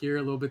little bit here,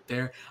 a little bit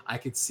there. I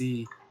could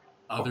see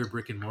other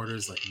brick and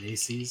mortars like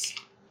Macy's,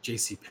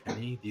 J.C.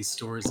 Penney, these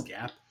stores,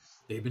 Gap.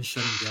 They've been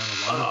shutting down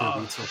a lot of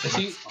their retail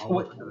See,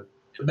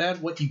 stores.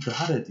 what you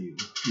gotta do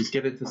is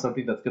get into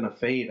something that's gonna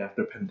fade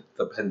after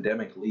the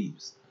pandemic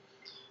leaves.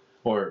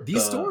 Or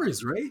these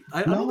stores, right?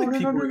 I don't think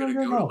people are going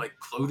to go to like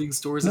clothing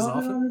stores as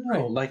often.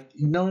 No. Like,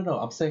 no.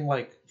 I'm saying,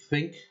 like,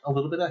 think a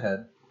little bit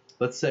ahead.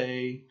 Let's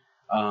say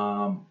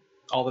all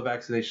the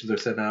vaccinations are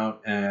sent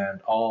out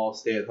and all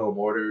stay-at-home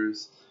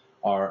orders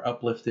are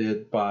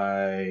uplifted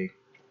by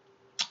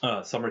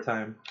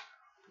summertime.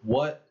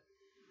 What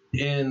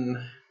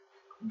in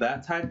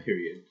that time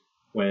period,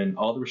 when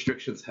all the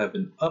restrictions have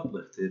been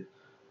uplifted,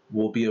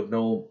 will be of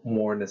no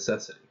more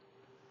necessity?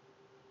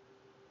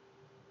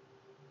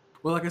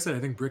 Well, like I said, I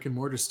think brick and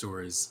mortar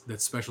stores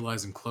that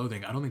specialize in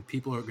clothing, I don't think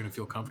people are going to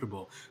feel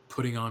comfortable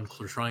trying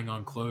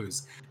on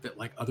clothes that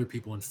like other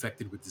people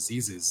infected with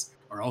diseases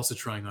are also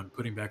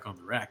putting back on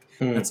the rack.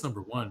 That's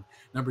number one.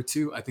 Number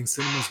two, I think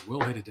cinemas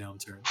will hit a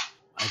downturn.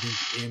 I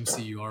think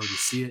AMC, you already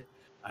see it.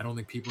 I don't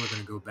think people are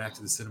going to go back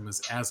to the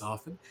cinemas as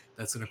often.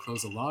 That's going to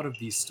close a lot of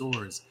these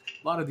stores,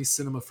 a lot of these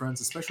cinema fronts,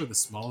 especially the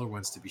smaller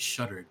ones, to be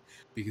shuttered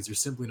because you're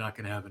simply not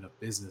going to have enough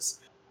business.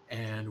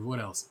 And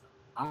what else?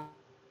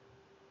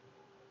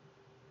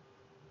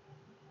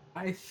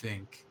 I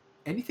think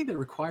anything that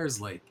requires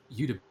like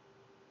you to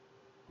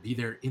be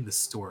there in the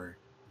store,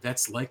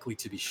 that's likely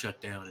to be shut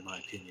down, in my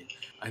opinion.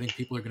 I think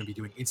people are going to be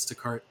doing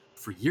Instacart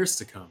for years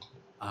to come.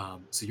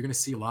 So you're going to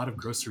see a lot of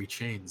grocery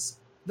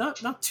chains,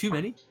 not too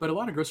many, but a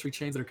lot of grocery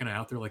chains that are kind of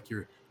out there, like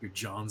your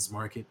John's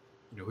Market,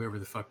 whoever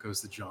the fuck goes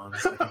to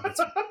John's, I think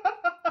that's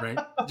right.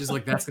 Just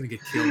like that's going to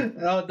get killed.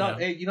 No.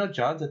 Hey,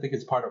 John's, I think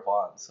it's part of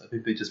Vons. I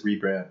think they just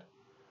rebrand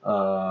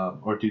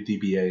or do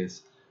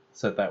DBAs.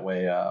 So that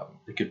way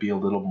it could be a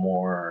little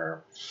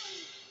more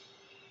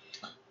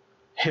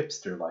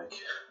hipster-like,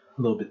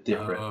 a little bit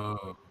different.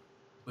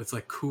 It's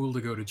like cool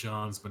to go to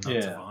John's, but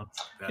not to Vons.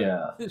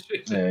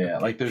 Yeah.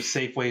 Like there's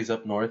Safeways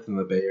up north in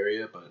the Bay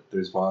Area, but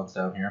there's Vons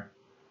down here.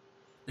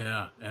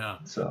 Yeah.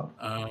 So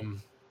I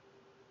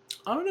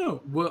don't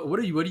know.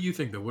 What do you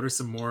think though? What are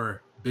some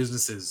more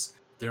businesses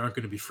that aren't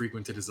going to be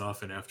frequented as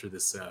often after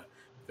this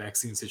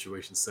vaccine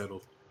situation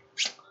settled?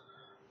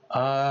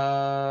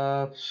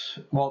 Well,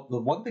 the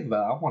one thing that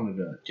I wanted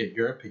to get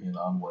your opinion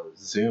on was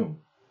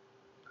Zoom.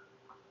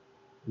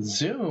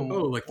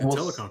 Like the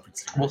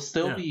teleconferencing, will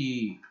still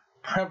be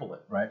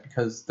prevalent, right?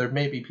 Because there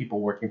may be people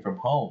working from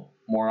home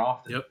more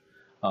often.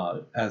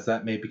 Yep. As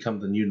that may become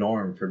the new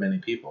norm for many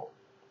people.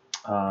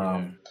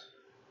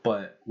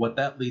 But what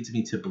that leads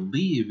me to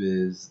believe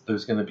is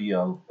there's going to be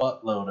a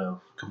buttload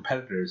of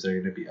competitors that are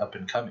going to be up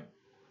and coming,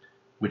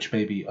 which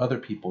may be other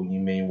people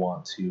you may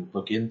want to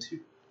look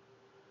into.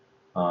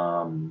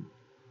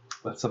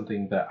 That's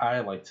something that I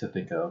like to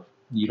think of.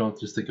 You don't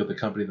just think of the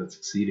company that's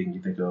succeeding,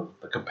 you think of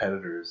the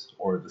competitors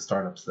or the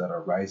startups that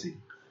are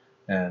rising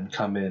and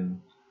come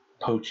in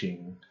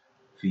poaching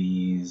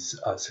these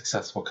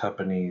successful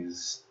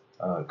companies'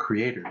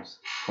 writers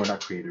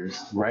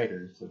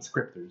and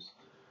scripters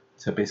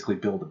to basically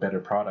build a better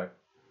product.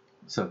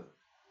 So,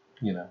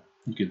 you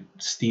could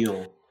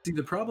steal. See,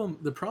 the problem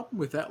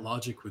with that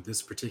logic with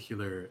this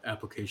particular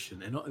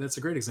application, and that's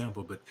a great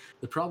example, but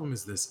the problem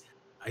is this.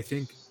 I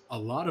think a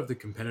lot of the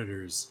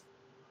competitors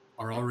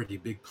are already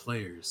big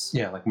players.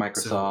 Yeah, like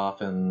Microsoft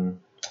and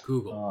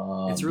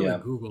Google. It's really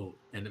Google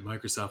and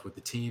Microsoft with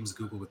the Teams,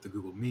 Google with the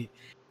Google Meet,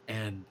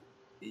 and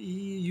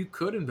you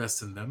could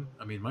invest in them.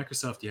 I mean,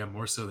 Microsoft,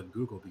 more so than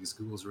Google because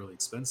Google's really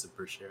expensive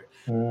per share.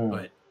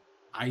 But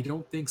I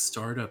don't think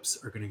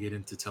startups are going to get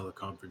into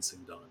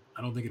teleconferencing, Don.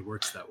 I don't think it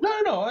works that way.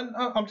 No.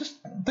 I'm just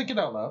thinking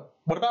out loud.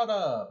 What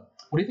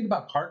do you think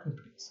about car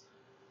companies?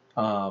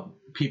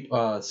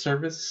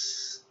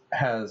 Service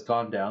has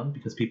gone down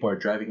because people are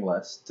driving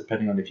less,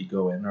 depending on if you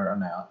go in or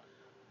out.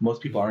 Most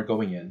people aren't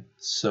going in,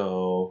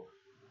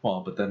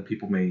 but then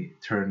people may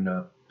turn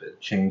up and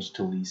change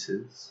to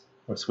leases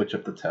or switch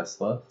up to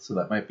Tesla, so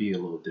that might be a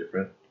little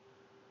different.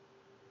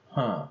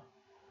 Oh,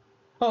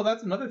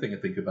 that's another thing to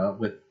think about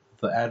with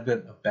the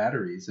advent of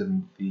batteries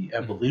and the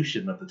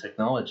evolution of the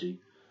technology.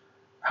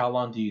 How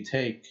long do you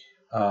take,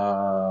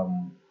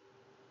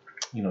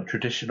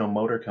 traditional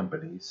motor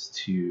companies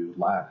to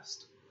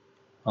last?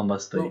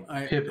 Unless they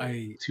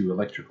pivot to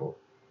electrical.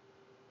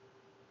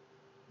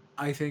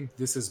 I think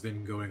this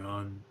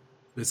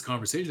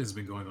conversation has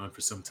been going on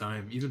for some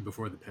time, even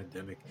before the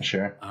pandemic.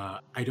 Sure.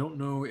 I don't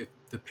know if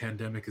the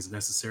pandemic is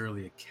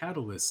necessarily a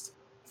catalyst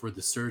for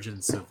the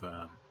surgence of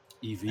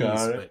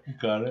EVs,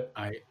 Got it.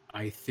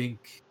 I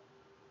think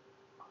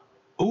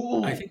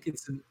Ooh. I think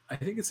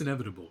it's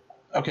inevitable.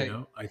 Okay. You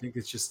know, I think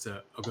it's just.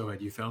 Oh, go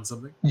ahead. You found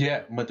something?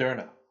 Yeah,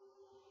 Moderna.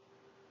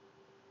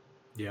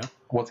 Yeah.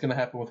 What's going to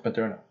happen with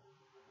Moderna?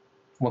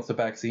 Once the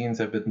vaccines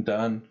have been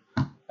done,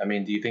 I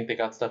mean, do you think they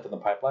got stuff in the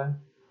pipeline?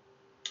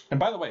 And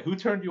by the way, who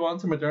turned you on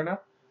to Moderna?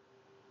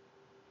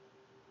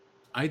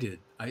 I did.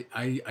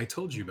 I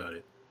told you about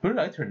it. Who did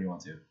I turn you on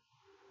to?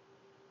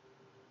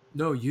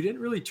 No, you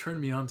didn't really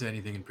turn me on to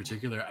anything in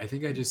particular. I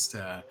think I just.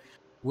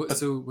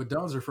 What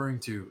Don's referring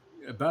to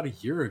about a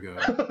year ago,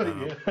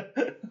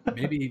 Yeah.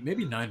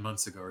 maybe 9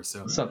 months ago or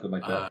so. Something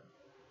like that.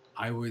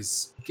 I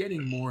was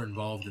getting more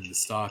involved in the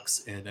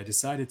stocks, and I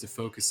decided to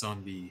focus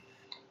on the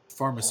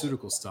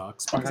pharmaceutical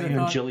stocks I because got I you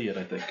in thought, Gilead,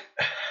 I think.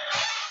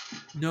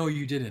 no,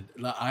 you didn't.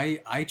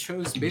 I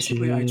chose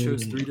basically I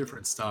chose three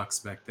different stocks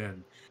back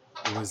then.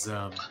 It was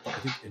I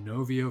think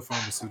Inovio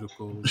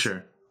Pharmaceuticals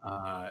Sure.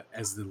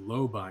 as the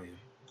low buy-in.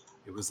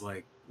 It was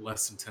like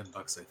less than $10,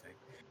 I think,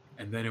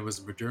 and then it was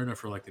Moderna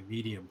for like the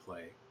medium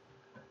play,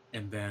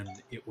 and then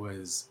it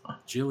was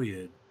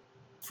Gilead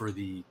for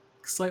the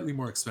slightly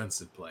more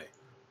expensive play.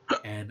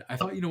 And I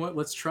thought, you know what,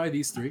 let's try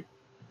these three,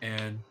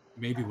 and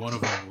maybe one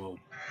of them will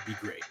be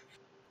great.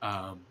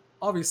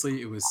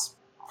 Obviously, it was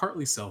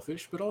partly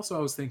selfish, but also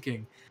I was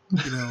thinking,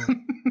 you know,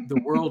 the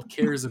world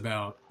cares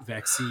about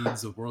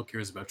vaccines, the world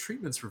cares about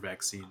treatments for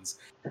vaccines.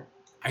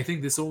 I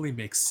think this only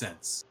makes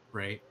sense,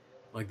 right?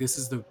 Like, this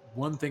is the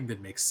one thing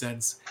that makes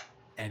sense,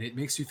 and it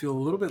makes you feel a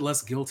little bit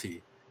less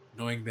guilty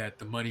knowing that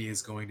the money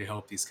is going to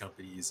help these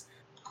companies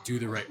do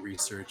the right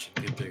research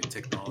and get the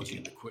technology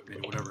and equipment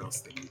and whatever else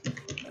they need.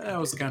 That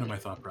was kind of my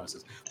thought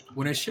process.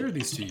 When I shared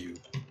these to you,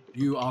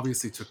 you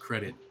obviously took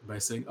credit by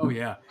saying, "Oh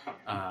yeah,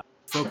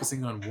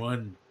 focusing on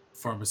one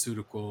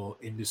pharmaceutical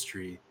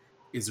industry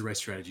is the right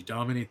strategy.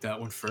 Dominate that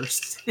one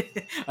first."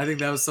 I think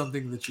that was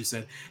something that you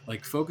said.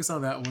 Like, focus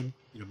on that one,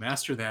 you know,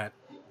 master that,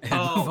 and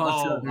move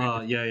on to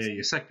other industries.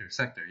 yeah. Sector,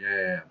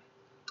 yeah.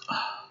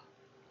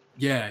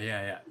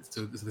 Yeah.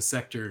 So the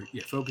sector,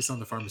 yeah, focus on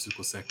the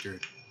pharmaceutical sector,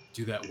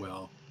 do that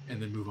well,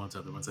 and then move on to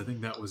other ones. I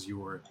think that was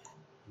your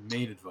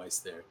main advice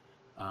there.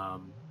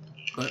 Um,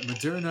 but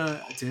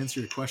Moderna, to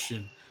answer your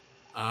question,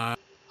 uh,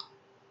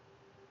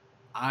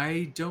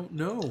 I don't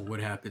know what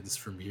happens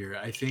from here.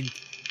 I think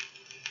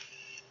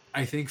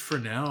for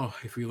now,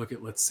 if we look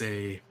at, let's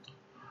say,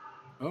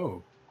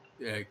 oh,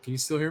 can you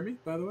still hear me?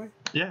 By the way,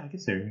 Yeah, I can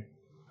see you.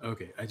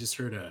 okay, I just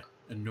heard a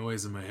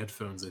noise in my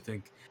headphones. I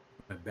think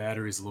my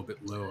battery's a little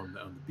bit low on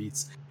the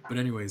beats. But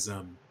anyways,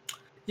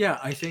 yeah,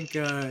 I think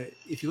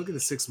if you look at the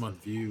 6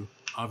 month view,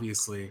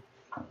 obviously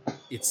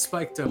it's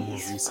spiked up more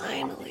He's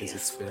recently finally because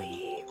it's been, asleep.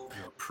 you know,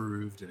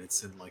 approved, and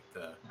it's in like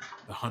the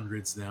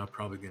hundreds now,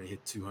 probably going to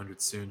hit 200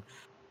 soon.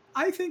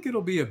 I think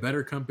it'll be a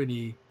better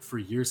company for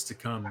years to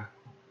come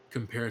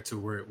compared to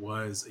where it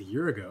was a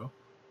year ago.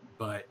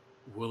 But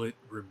will it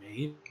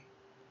remain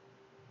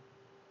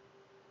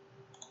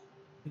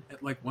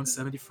at like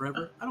 170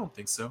 forever? I don't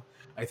think so.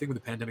 I think when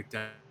the pandemic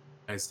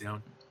dies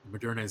down,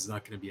 Moderna is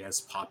not going to be as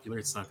popular.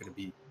 It's not going to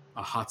be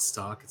a hot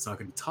stock. It's not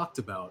going to be talked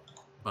about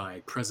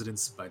by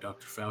presidents, by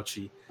Dr.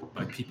 Fauci,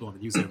 by people on the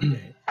news every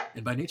day.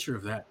 And by nature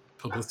of that,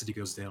 publicity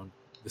goes down.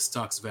 The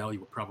stock's value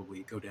will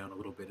probably go down a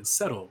little bit and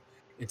settle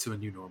into a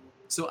new normal.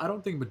 So I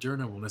don't think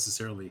Moderna will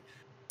necessarily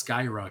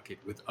skyrocket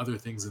with other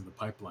things in the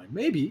pipeline.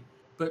 Maybe,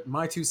 but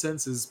my 2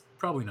 cents is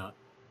probably not.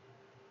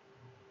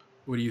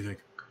 What do you think?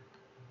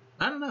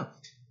 I don't know.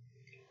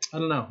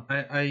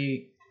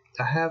 I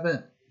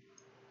haven't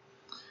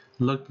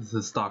looked at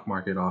the stock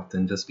market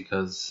often just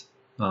because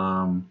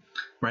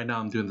right now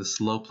I'm doing the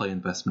slow play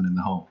investment in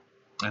the home.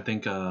 I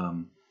think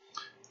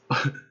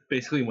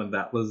basically when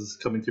that was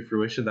coming to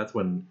fruition, that's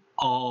when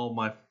all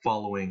my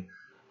following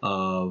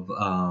of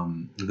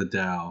the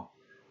Dow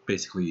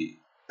basically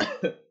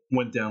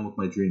went down with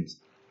my dreams.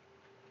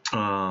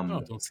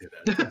 Oh, don't say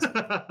that. Don't say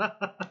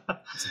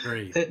that. It's a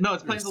very No,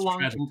 it's very playing the long.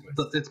 tragic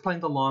twist. It's playing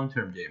the long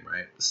term game,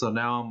 right? So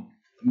now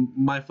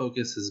my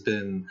focus has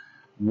been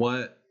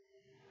what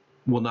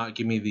will not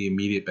give me the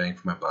immediate bang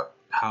for my buck.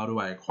 How do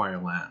I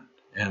acquire land?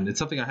 And it's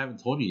something I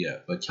haven't told you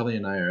yet, but Kelly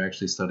and I are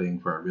actually studying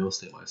for our real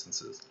estate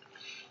licenses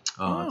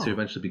to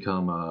eventually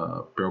become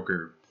a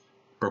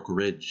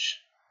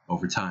brokerage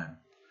over time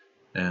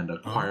and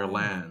acquire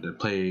land and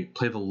play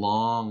the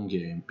long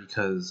game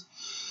because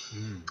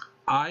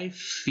I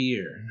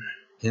fear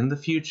in the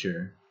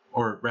future,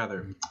 or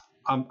rather,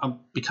 I'm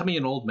becoming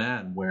an old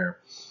man where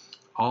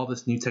all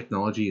this new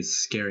technology is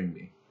scaring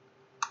me.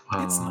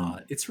 It's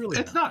not. It's really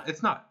It's not.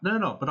 It's not.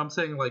 No. But I'm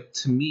saying, like,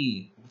 to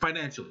me,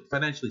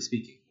 financially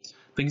speaking,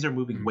 things are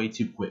moving way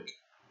too quick.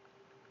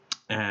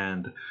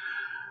 And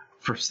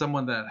for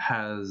someone that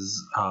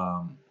has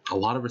a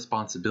lot of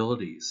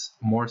responsibilities,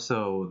 more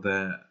so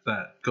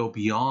that go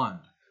beyond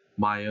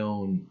my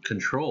own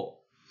control,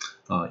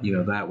 you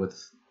know, that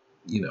with,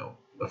 you know,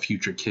 a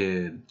future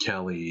kid,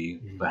 Kelly,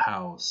 the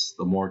house,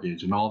 the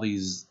mortgage, and all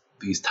these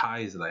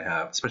ties that I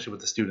have, especially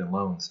with the student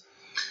loans.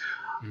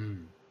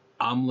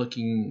 I'm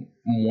looking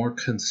more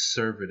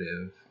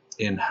conservative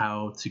in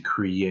how to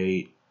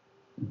create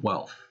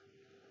wealth.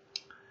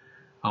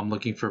 I'm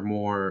looking for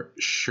more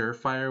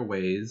surefire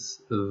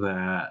ways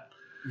that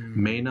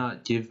may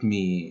not give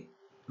me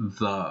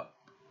the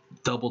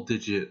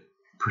double-digit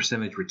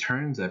percentage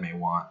returns I may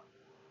want,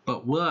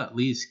 but will at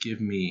least give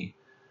me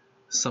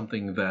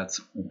something that's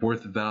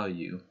worth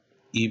value,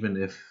 even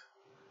if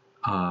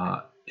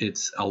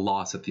it's a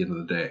loss at the end of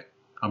the day.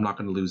 I'm not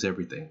going to lose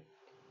everything.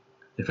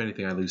 If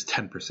anything, I lose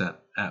 10%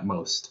 at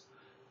most.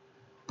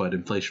 But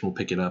inflation will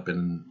pick it up,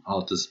 and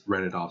I'll just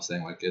write it off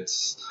saying like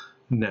it's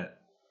net,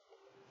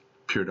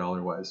 pure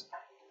dollar wise.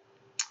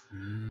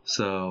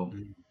 So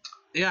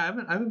yeah,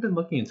 I haven't been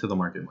looking into the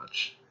market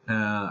much.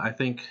 I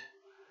think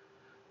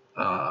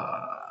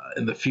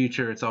in the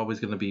future it's always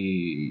going to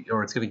be,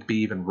 or it's going to be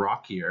even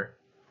rockier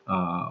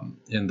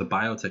in the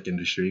biotech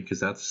industry, because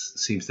that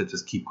seems to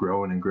just keep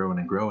growing and growing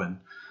and growing.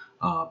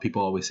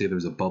 People always say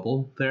there's a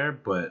bubble there,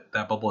 but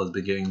that bubble has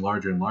been getting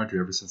larger and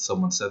larger ever since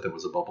someone said there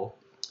was a bubble.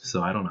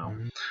 So I don't know.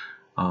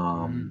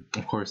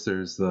 Of course,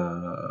 there's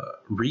the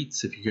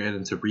REITs. If you get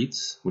into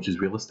REITs, which is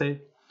real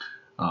estate,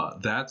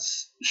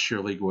 that's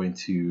surely going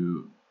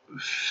to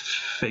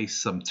face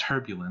some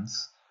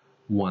turbulence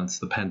once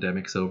the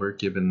pandemic's over,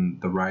 given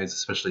the rise,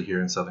 especially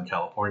here in Southern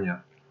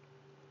California,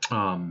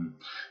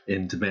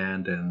 in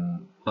demand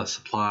and less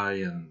supply,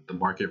 and the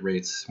market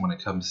rates when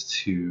it comes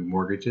to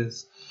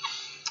mortgages.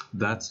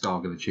 That's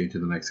all going to change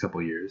in the next couple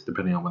of years,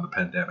 depending on when the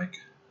pandemic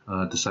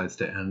decides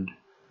to end.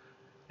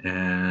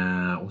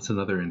 And what's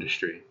another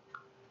industry?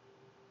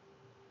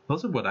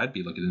 Those are what I'd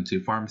be looking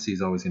into. Pharmacy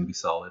is always going to be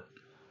solid,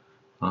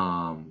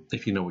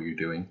 if you know what you're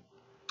doing.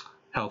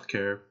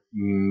 Healthcare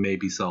may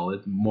be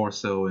solid, more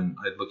so, and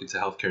I'd look into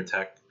healthcare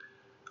tech,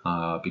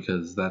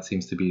 because that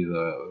seems to be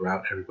the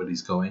route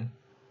everybody's going.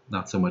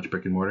 Not so much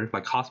brick and mortar.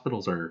 Like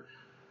hospitals are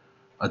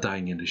a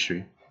dying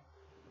industry.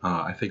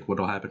 I think what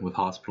will happen with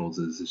hospitals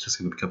is it's just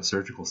going to become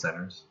surgical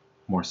centers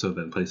more so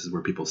than places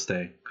where people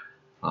stay.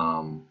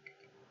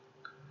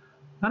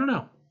 I don't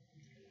know.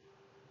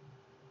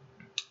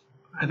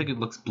 I think it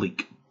looks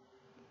bleak.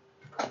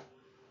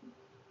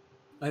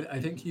 I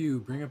think you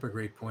bring up a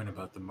great point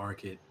about the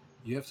market.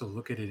 You have to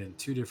look at it in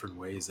two different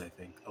ways, I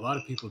think. A lot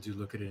of people do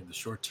look at it in the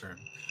short term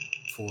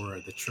for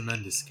the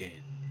tremendous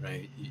gain,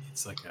 right?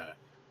 It's like a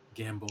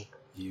gamble.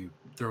 You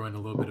throw in a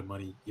little bit of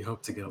money, you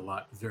hope to get a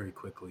lot very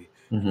quickly,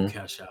 and you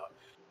cash out.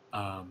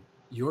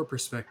 Your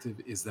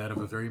perspective is that of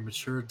a very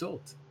mature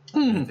adult.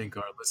 And I think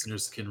our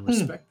listeners can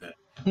respect that.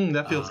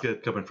 That feels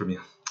good coming from you.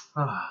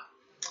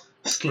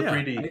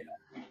 Slippery D.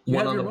 You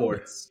One have on your the board.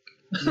 moments.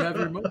 You have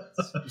your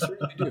moments. You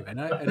certainly do.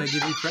 And I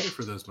give you credit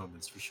for those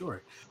moments, for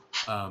sure.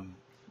 I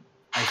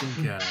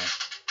think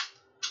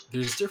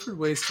there's different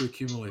ways to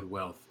accumulate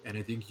wealth, and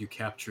I think you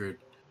captured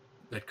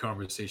that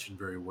conversation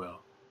very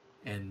well.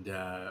 And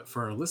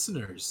for our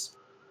listeners,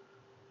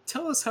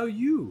 tell us how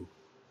you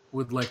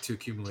would like to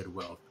accumulate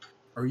wealth.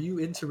 Are you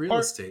into real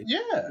estate?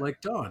 Yeah.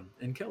 Like Don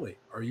and Kelly?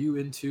 Are you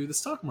into the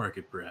stock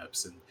market,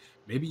 perhaps? And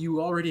maybe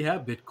you already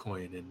have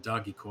Bitcoin and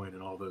Dogecoin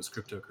and all those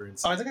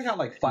cryptocurrencies. I think I got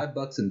like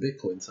 $5 in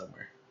Bitcoin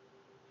somewhere.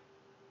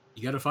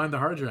 You got to find the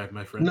hard drive,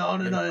 my friend. No.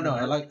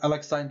 I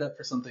like signed up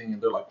for something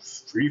and they're like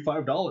free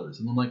 $5,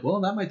 and I'm like,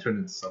 well, that might turn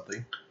into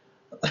something,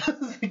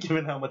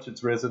 given how much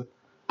it's risen.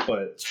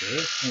 But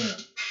sure.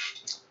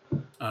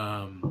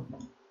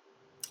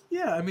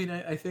 Yeah. I mean,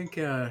 I think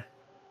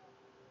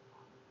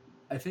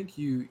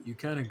you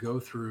kind of go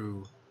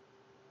through,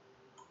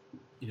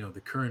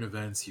 the current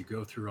events. You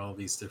go through all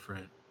these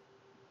different,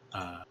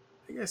 I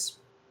guess,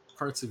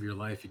 parts of your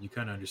life, and you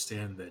kind of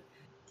understand that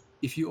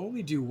if you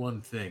only do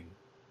one thing,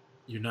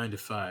 your 9 to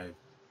 5,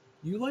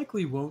 you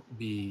likely won't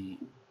be.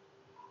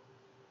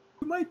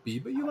 You might be,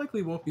 but you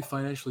likely won't be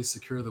financially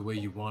secure the way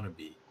you want to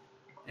be,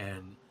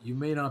 and you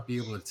may not be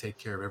able to take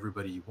care of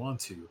everybody you want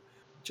to,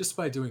 just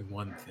by doing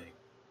one thing.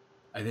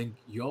 I think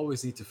you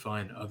always need to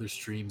find other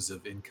streams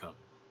of income.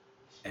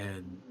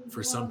 And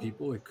for some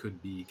people, it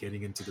could be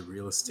getting into the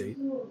real estate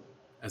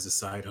as a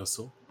side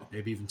hustle,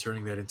 maybe even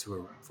turning that into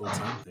a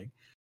full-time thing.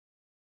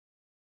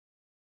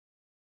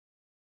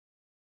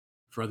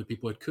 For other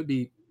people, it could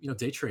be,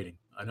 day trading.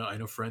 I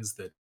know friends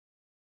that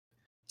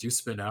do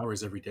spend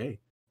hours every day,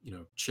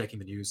 checking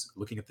the news,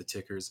 looking at the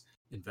tickers,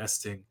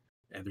 investing,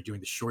 and they're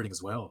doing the shorting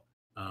as well.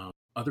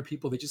 Other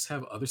people, they just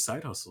have other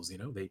side hustles.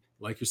 They,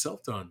 like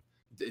yourself, Don.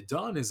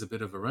 Don is a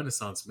bit of a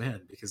Renaissance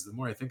man, because the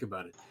more I think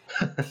about it,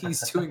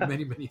 he's doing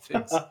many, many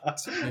things.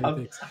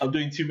 I'm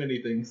doing too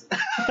many things.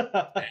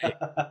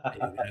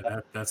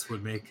 That's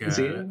what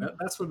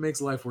that's what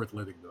makes life worth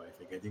living, though.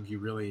 I think you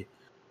really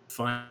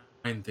find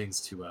things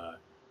to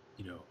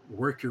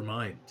work your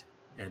mind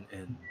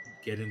and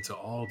get into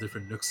all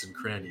different nooks and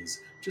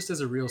crannies, just as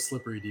a real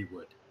Slippery D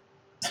would.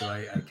 So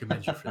I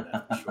commend you for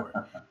that, for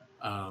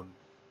sure.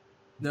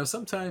 Now,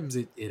 sometimes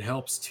it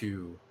helps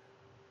to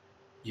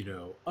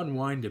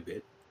unwind a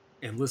bit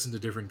and listen to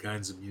different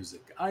kinds of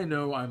music. I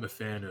know I'm a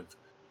fan of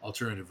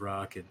alternative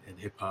rock and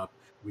hip hop.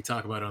 We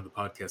talk about it on the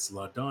podcast a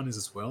lot. Don is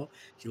as well.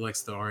 He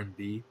likes the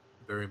R&B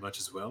very much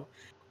as well.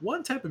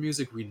 One type of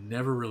music we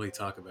never really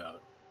talk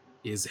about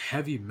is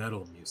heavy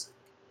metal music.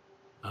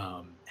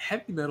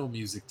 Heavy metal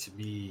music, to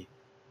me,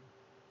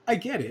 I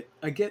get it.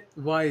 I get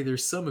why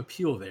there's some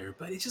appeal there,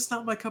 but it's just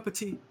not my cup of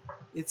tea.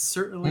 It's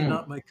certainly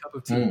not my cup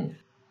of tea,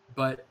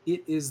 but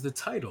it is the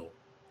title,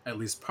 at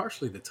least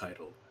partially the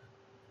title,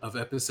 of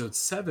episode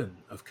 7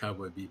 of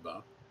Cowboy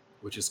Bebop,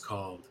 which is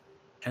called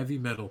Heavy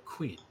Metal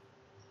Queen.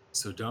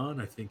 So,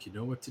 Don, I think you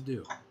know what to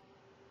do.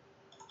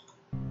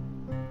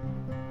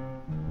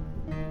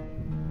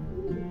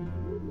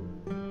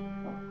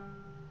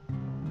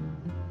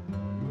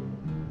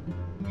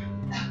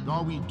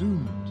 Are we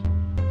doomed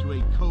to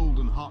a cold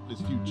and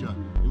heartless future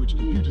in which a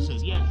computer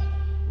says yes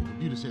or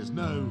computer says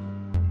no,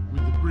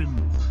 with the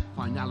grim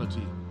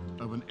finality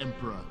of an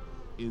emperor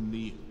in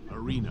the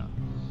arena?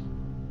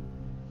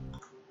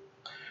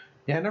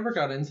 Yeah, I never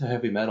got into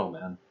heavy metal,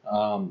 man.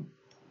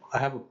 I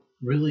have a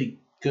really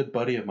good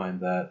buddy of mine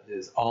that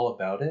is all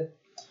about it,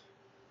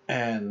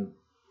 and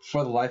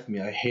for the life of me,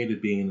 I hated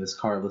being in this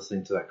car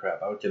listening to that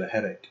crap. I would get a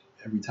headache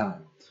every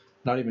time.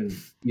 Not even,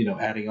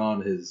 adding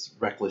on his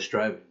reckless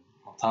driving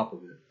on top of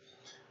it.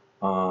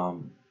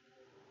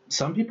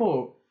 Some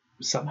people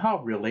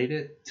somehow relate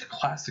it to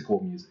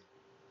classical music,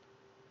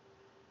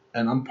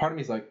 and part of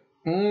me is like,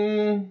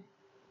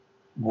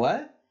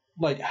 what?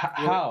 Like,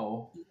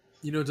 how?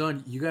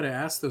 Don, you got to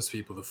ask those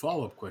people the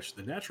follow-up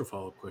question, the natural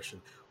follow-up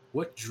question.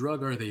 What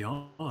drug are they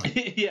on?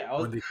 Yeah, I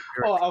was going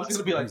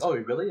to be like, oh,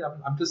 really?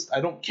 I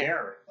don't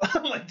care.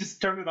 Like,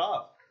 just turn it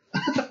off.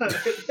 Fuck,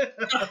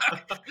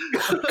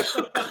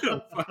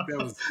 that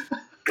was...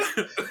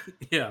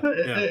 yeah.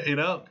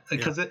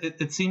 Because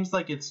it seems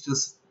like it's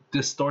just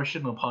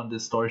distortion upon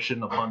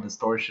distortion upon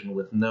distortion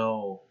with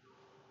no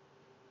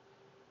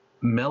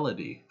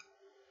melody,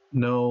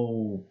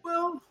 no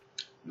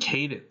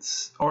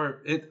cadence,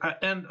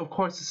 and of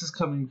course this is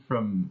coming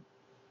from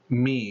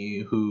me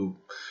who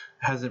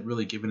hasn't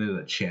really given it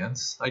a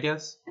chance. I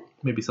guess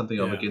maybe something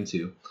I'll look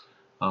into.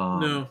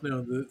 No,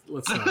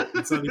 let's not.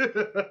 It's not even...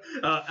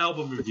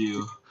 album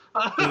review.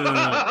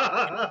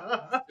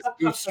 No.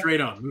 Just move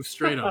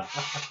straight on.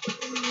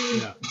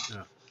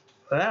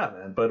 Yeah,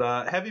 man.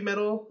 But heavy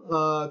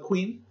metal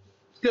queen,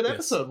 good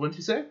episode, wouldn't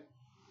you say?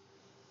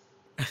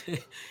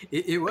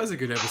 It was a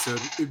good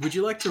episode. Would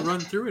you like to run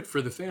through it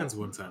for the fans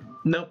one time?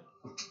 Nope.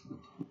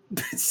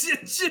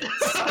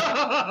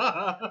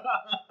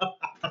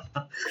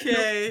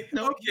 Okay.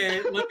 Let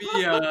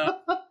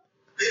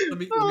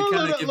me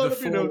kind of give the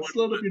full.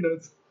 Load up your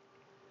notes.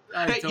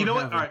 Hey, you know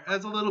what? All right,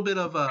 as a little bit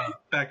of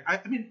back.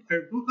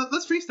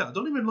 Let's freestyle.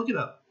 Don't even look it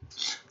up.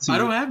 I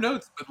don't have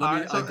notes,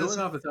 but I'm going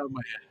off the top of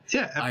my head.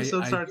 Yeah,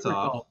 episode starts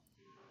off.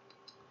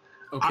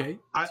 Okay.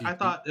 I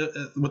thought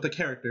with a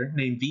character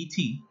named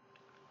VT,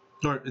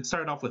 or it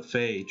started off with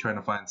Faye trying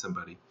to find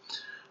somebody.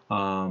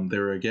 They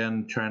were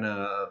again trying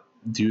to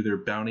do their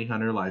bounty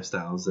hunter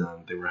lifestyles,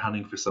 and they were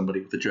hunting for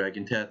somebody with a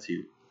dragon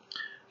tattoo.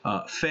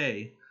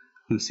 Faye,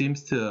 who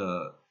seems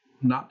to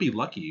not be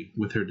lucky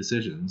with her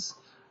decisions,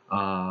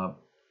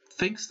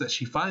 thinks that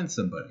she finds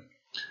somebody,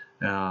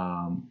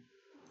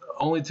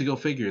 only to go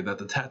figure that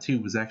the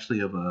tattoo was actually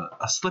of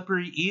a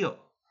slippery eel,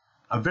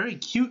 a very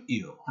cute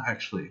eel,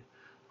 actually,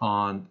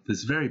 on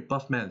this very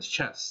buff man's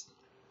chest,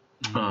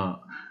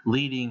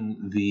 leading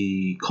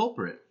the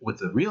culprit with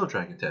the real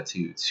dragon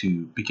tattoo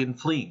to begin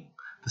fleeing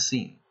the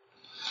scene.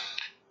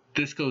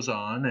 This goes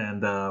on,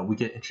 and we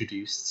get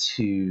introduced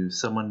to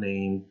someone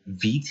named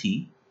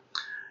VT,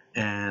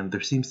 and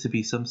there seems to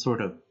be some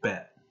sort of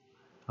bet.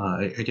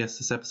 I guess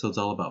this episode's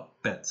all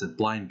about bets and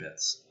blind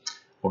bets,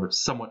 or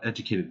somewhat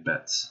educated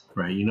bets,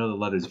 right? The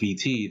letters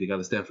VT, they got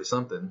to stand for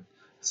something.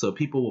 So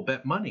people will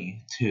bet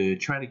money to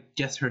try to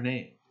guess her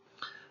name.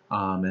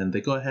 And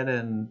they go ahead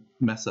and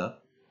mess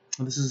up.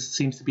 And this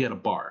seems to be at a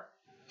bar.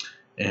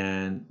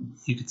 And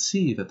you can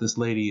see that this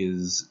lady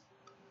is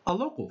a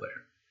local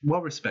there,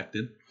 well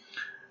respected.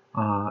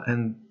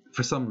 And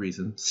for some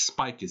reason,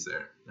 Spike is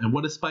there. And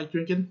what is Spike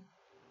drinking?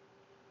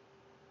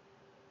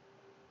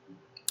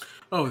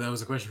 Oh, that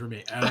was a question for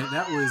me.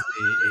 That was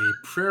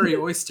a prairie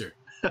oyster.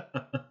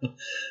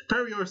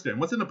 Prairie oyster. And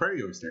what's in a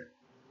prairie oyster?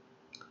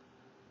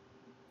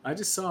 I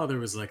just saw there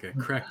was like a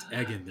cracked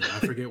egg in there. I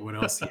forget what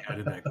else he had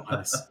in that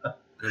glass.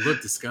 It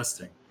looked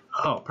disgusting.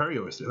 Oh, prairie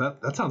oyster.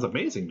 That sounds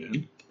amazing,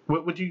 man.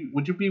 Would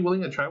you be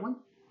willing to try one?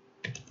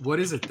 What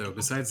is it, though?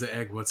 Besides the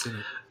egg, what's in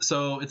it?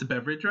 So it's a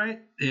beverage,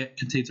 right? It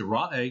contains a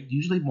raw egg,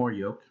 usually more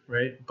yolk,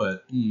 right?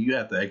 But you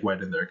have the egg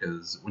white in there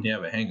because when you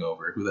have a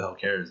hangover, who the hell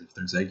cares if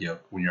there's egg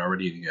yolk when you're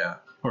already eating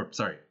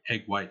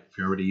egg white if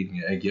you're already eating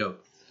an egg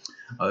yolk.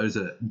 There's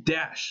a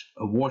dash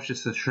of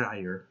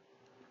Worcestershire.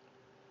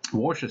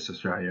 How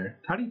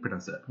do you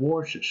pronounce that?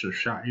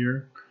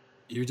 Worcestershire.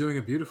 You're doing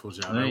a beautiful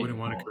job. I wouldn't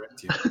want to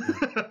correct you.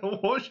 Yeah.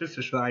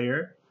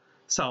 Worcestershire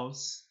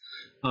sauce.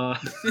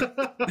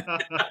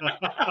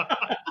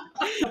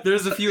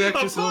 There's a few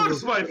extra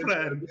syllables. Of course, my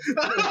friend.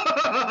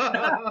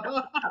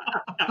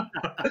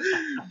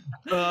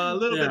 A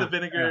little bit of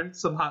vinegar,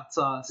 some hot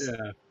sauce,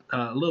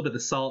 a little bit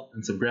of salt,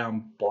 and some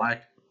ground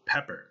black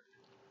pepper.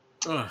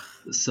 Ugh,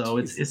 so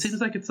it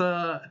seems like it's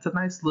a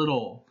nice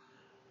little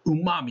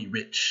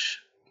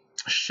umami-rich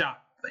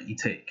shot that you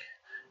take.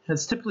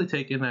 It's typically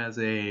taken as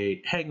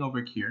a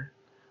hangover cure.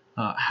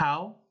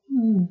 How?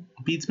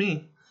 Beats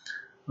me.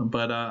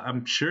 But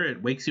I'm sure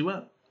it wakes you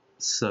up.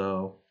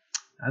 So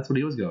that's what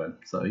he was going.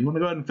 So you want to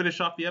go ahead and finish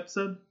off the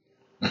episode?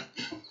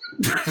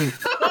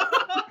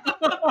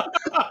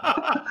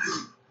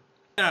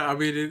 Yeah, I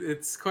mean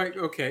it's quite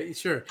okay.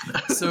 Sure.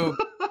 So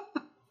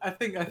I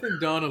think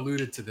Dawn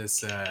alluded to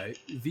this.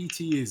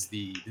 VT is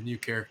the new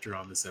character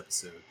on this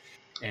episode,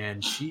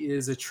 and she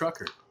is a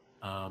trucker.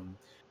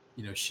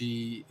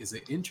 She is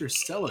an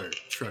interstellar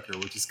trucker,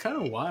 which is kind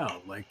of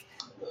wild. Like,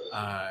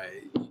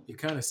 you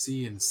kind of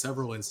see in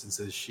several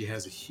instances she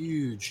has a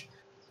huge,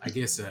 I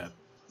guess, a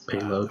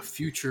Payload.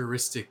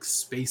 futuristic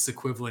space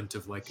equivalent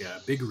of like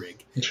a big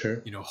rig.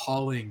 Sure.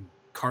 Hauling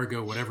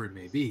cargo, whatever it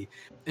may be,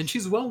 and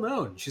she's well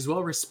known. She's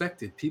well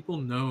respected. People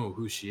know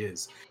who she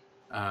is.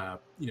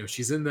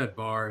 She's in that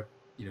bar.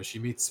 She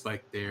meets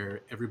Spike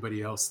there.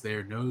 Everybody else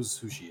there knows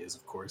who she is,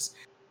 of course.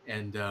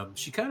 And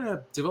she kind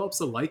of develops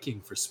a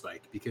liking for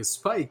Spike because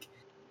Spike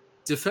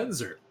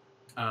defends her.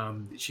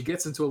 She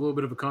gets into a little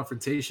bit of a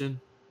confrontation.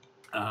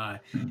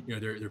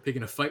 They're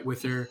picking a fight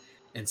with her,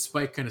 and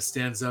Spike kind of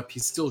stands up.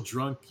 He's still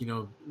drunk,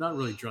 not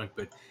really drunk,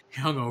 but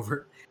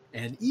hungover.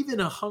 And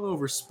even a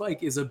hungover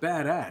Spike is a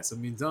badass. I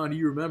mean, Don,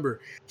 you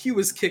remember he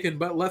was kicking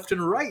butt left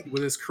and right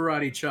with his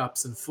karate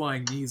chops and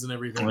flying knees and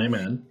everything. Hey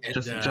man,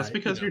 And, just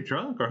because you're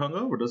drunk or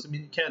hungover doesn't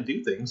mean you can't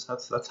do things.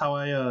 That's how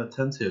I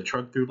tend to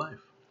trudge through life.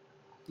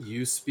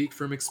 You speak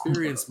from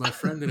experience, my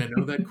friend, and I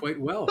know that quite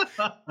well.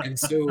 And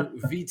so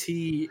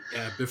VT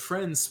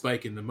befriends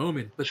Spike in the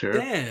moment, but Sure.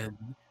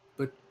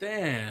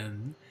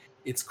 then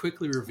it's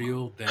quickly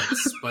revealed that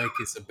Spike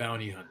is a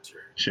bounty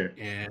hunter. Sure.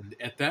 And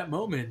at that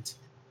moment,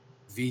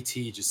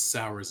 VT just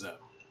sours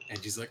up,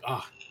 and she's like,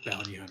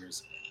 bounty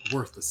hunters,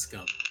 worthless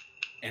scum.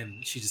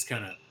 And she just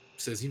kind of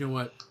says, you know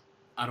what?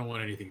 I don't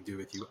want anything to do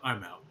with you.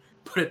 I'm out.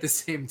 But at the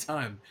same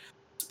time,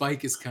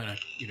 Spike is kind of,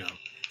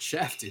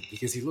 shafted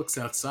because he looks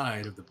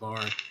outside of the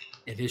bar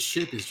and his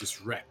ship is just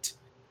wrecked.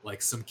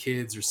 Like some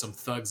kids or some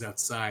thugs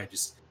outside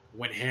just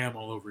went ham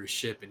all over his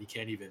ship and he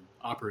can't even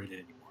operate it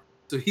anymore.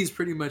 So he's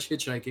pretty much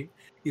hitchhiking.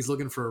 He's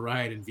looking for a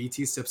ride, and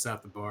VT steps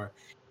out the bar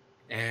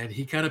and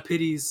he kind of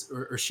pities,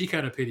 or she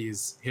kind of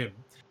pities him.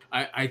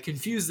 I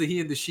confuse the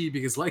he and the she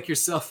because, like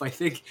yourself, I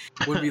think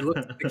when we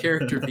looked at the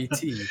character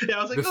VT, Yeah,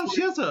 I was like,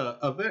 she has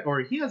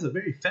he has a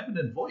very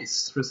feminine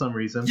voice for some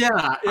reason.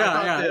 yeah.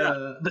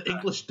 The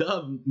English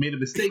dub made a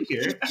mistake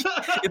here.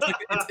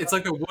 It's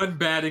like the one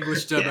bad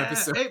English dub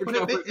episode. Hey, but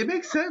it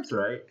makes sense,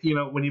 right?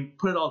 When you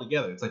put it all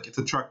together, it's like it's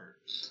a trucker.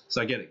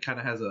 So I get it. Kind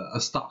of has a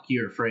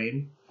stockier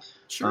frame.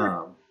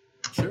 Sure.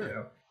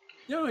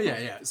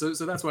 Yeah. So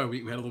that's why we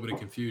had a little bit of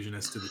confusion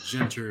as to the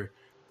gender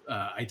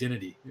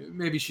identity.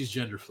 Maybe she's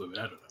gender fluid.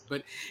 I don't know.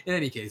 But in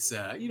any case,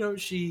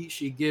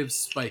 she gives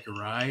Spike a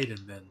ride, and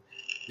then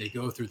they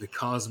go through the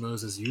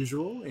cosmos as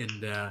usual.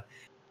 And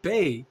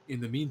Faye, in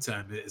the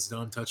meantime, as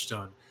Don touched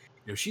on,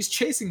 she's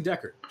chasing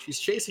Decker.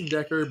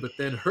 But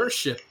then her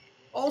ship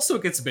also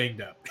gets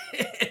banged up.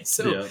 And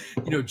so,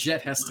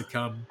 Jet has to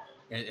come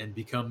and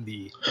become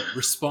the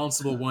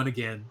responsible one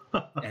again,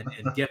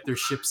 and get their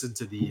ships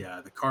into the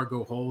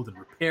cargo hold and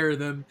repair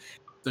them.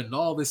 Spend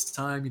all this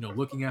time,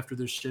 looking after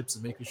their ships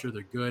and making sure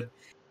they're good.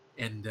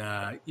 And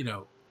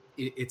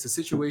it's a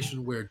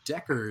situation where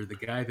Decker, the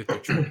guy that they're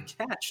trying to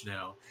catch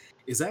now,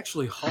 is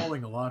actually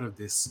hauling a lot of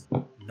this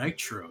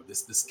nitro,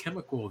 this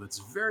chemical that's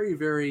very,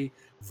 very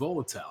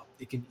volatile.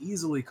 It can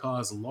easily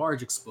cause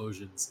large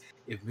explosions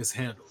if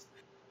mishandled.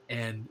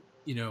 And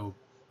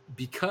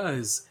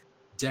because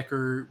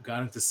Decker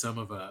got into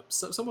somewhat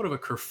of a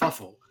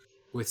kerfuffle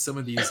with some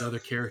of these other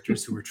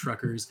characters who were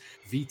truckers,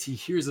 VT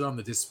hears it on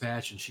the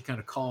dispatch, and she kind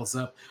of calls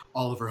up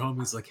all of her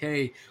homies like,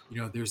 hey,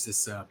 there's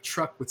this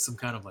truck with some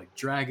kind of like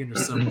dragon or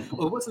some.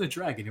 Well, it wasn't a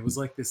dragon. It was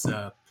like this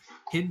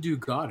Hindu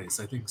goddess,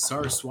 I think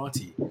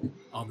Saraswati,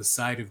 on the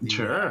side of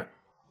the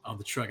on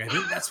the truck. I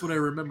think that's what I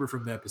remember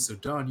from the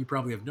episode. Don, you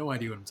probably have no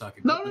idea what I'm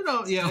talking about.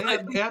 No. Yeah,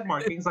 it had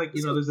markings like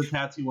there's a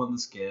tattoo on the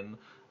skin.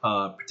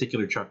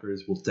 Particular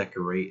truckers will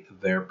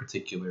decorate their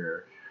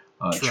particular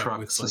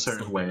trucks a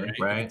certain way,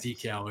 right? Like a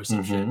decal or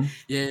some shit.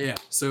 Yeah.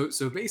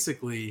 So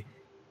basically,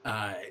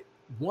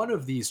 one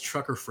of these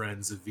trucker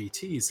friends of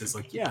VT says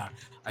like, yeah,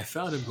 I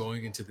found him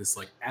going into this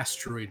like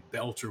asteroid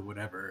belt or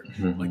whatever,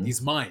 like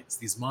these mines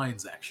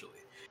actually.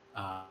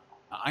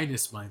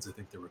 Inus mines, I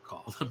think they were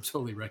called. I'm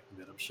totally wrecking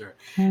that, I'm sure.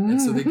 And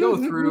so they go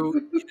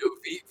through,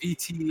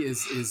 VT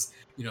is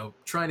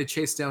trying to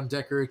chase down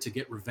Decker to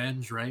get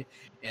revenge, right?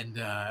 And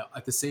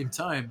at the same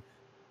time,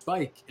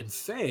 Spike and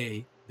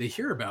Faye, they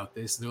hear about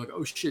this and they're like,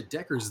 oh shit,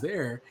 Decker's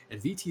there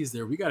and VT is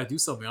there. We got to do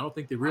something. I don't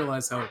think they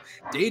realize how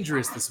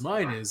dangerous this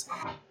mine is.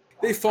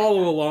 They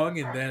follow along,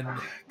 and then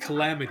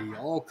calamity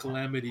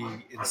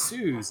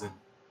ensues, and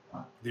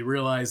they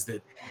realize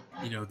that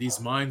these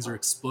mines are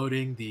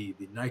exploding. The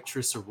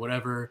nitrous or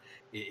whatever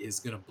is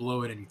going to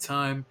blow at any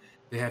time.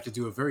 They have to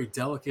do a very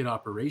delicate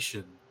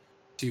operation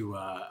to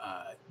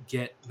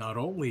get not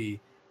only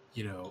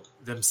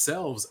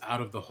themselves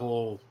out of the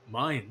whole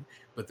mine,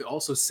 but they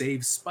also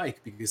save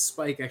Spike, because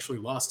Spike actually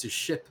lost his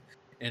ship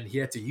and he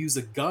had to use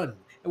a gun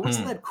And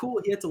wasn't that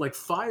cool? He had to like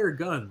fire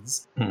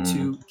guns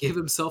to give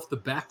himself the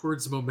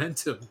backwards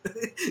momentum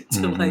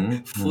to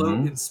like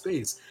float in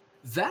space.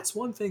 That's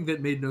one thing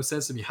that made no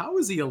sense to me. How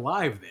is he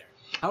alive there?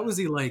 How is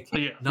he like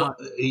not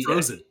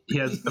frozen? He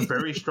has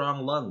very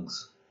strong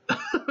lungs.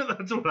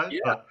 That's what I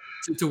thought.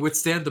 To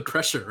withstand the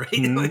pressure,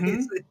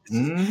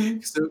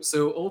 right?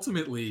 So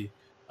ultimately,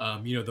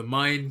 the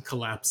mine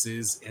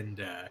collapses and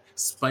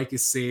Spike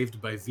is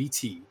saved by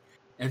VT.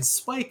 And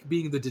Spike,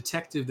 being the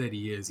detective that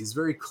he is, he's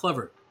very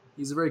clever.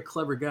 He's a very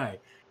clever guy.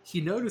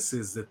 He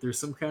notices that there's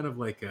some kind of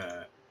like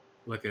a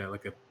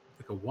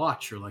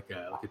watch or like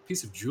a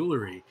piece of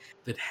jewelry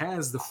that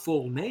has the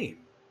full name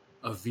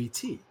of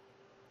VT.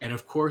 And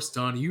of course,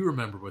 Don, you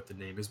remember what the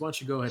name is. Why don't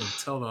you go ahead and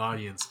tell the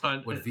audience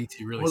what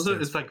VT really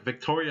stands It's like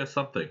Victoria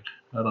something.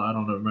 I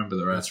don't remember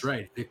the rest. That's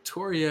right,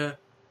 Victoria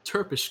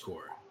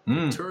Terpsichore.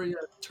 Victoria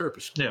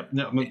Terpsichore.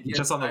 Yeah,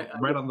 just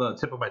right on the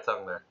tip of my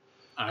tongue there.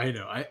 I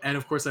know. And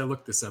of course I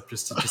looked this up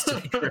just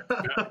to be correct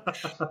about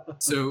it.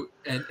 So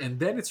and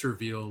then it's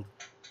revealed,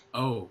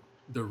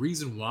 the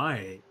reason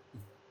why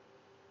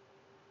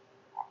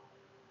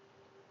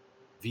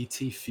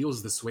VT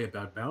feels this way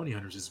about bounty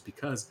hunters is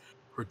because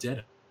her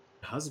dead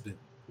husband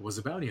was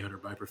a bounty hunter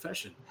by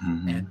profession.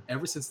 And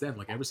ever since then,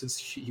 ever since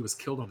he was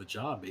killed on the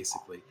job,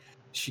 basically,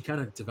 she kind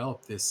of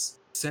developed this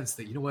sense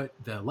that, you know what,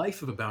 the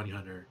life of a bounty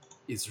hunter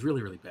is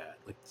really, really bad.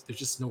 Like, there's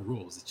just no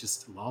rules. It's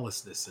just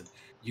lawlessness, and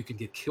you can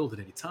get killed at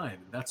any time.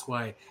 And that's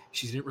why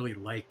she didn't really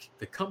like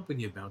the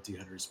company of bounty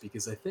hunters,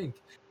 because I think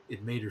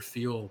it made her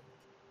feel,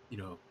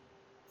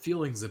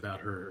 feelings about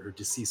her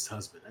deceased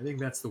husband. I think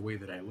that's the way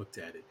that I looked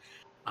at it.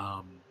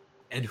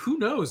 And who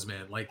knows,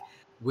 man, like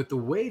with the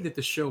way that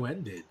the show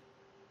ended,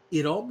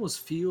 it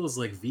almost feels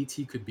like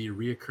VT could be a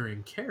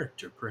reoccurring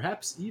character,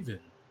 perhaps even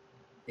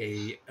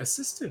a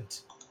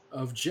assistant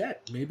of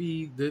Jet.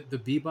 Maybe the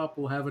Bebop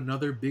will have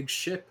another big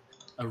ship,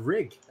 a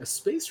rig, a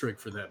space rig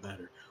for that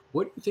matter.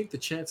 What do you think the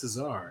chances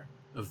are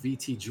of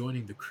VT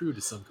joining the crew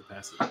to some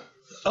capacity?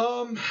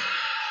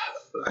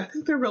 I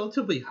think they're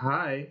relatively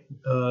high.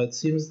 It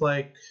seems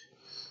like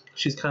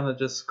she's kind of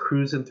just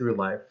cruising through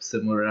life,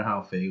 similar to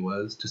how Faye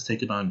was, just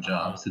taking on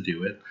jobs to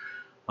do it.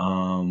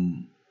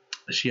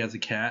 She has a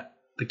cat.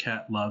 The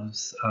cat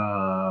loves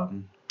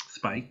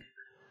Spike,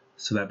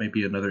 so that may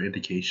be another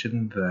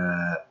indication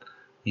that,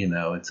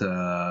 it's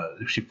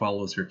if she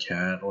follows her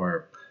cat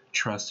or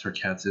trusts her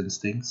cat's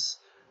instincts,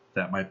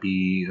 that might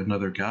be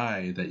another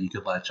guy that you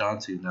could latch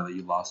onto now that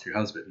you lost your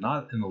husband.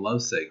 Not in the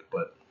love sake,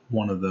 but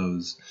one of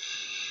those,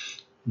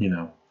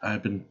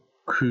 I've been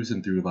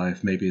cruising through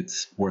life. Maybe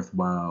it's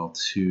worthwhile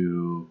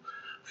to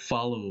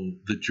follow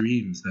the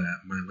dreams that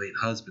my late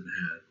husband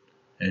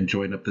had and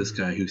join up this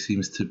guy who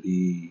seems to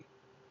be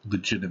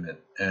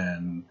legitimate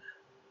and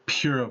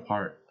pure of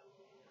heart.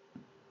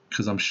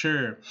 Because I'm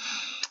sure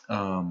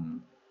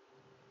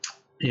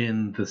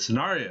in the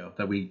scenario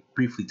that we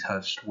briefly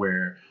touched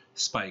where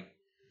Spike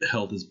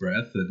held his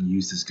breath and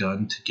used his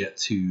gun to get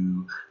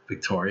to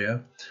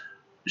Victoria,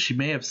 she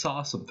may have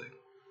saw some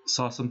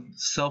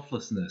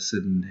selflessness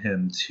in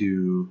him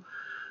to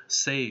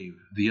save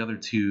the other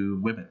two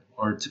women,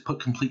 or to put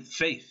complete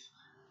faith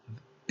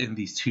in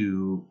these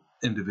two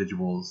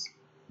individuals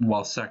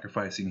while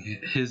sacrificing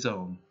his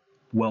own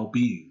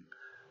well-being,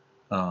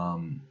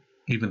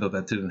 even though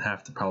that didn't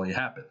have to probably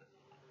happen.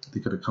 They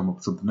could have come up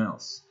with something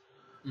else.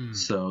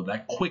 So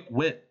that quick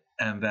wit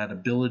and that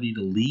ability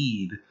to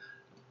lead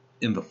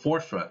in the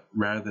forefront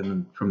rather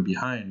than from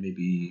behind may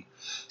be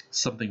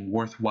something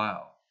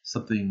worthwhile,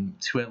 something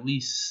to at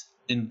least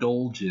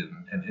indulge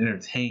in and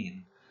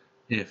entertain,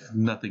 if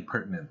nothing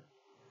pertinent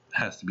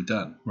has to be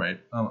done,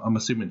 right? I'm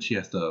assuming she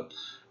has to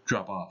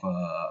drop off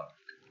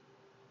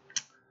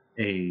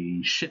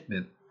a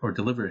shipment or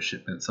deliver a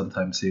shipment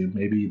sometime soon.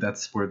 Maybe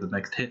that's where the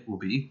next hit will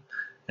be,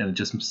 and it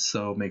just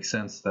so makes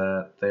sense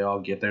that they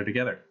all get there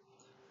together.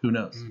 Who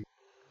knows?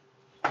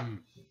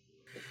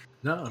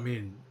 No, I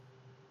mean,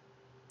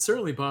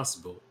 certainly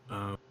possible.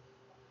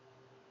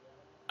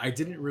 I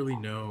didn't really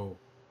know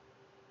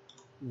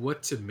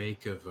what to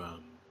make of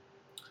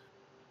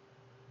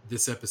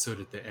this episode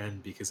at the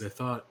end, because I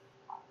thought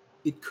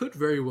it could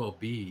very well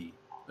be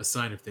a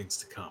sign of things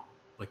to come.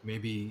 Like,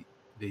 maybe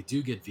they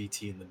do get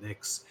VT in the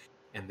mix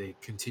and they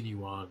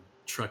continue on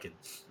trucking,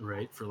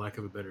 right? For lack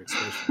of a better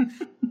expression.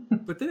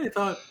 But then I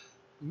thought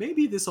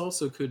maybe this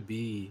also could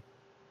be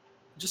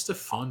just a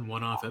fun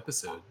one-off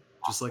episode,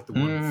 just like the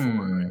one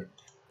before, right?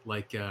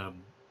 Like,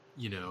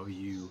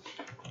 you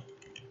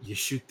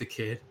shoot the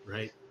kid,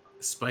 right?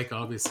 Spike,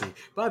 obviously.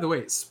 By the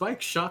way,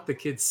 Spike shot the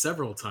kid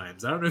several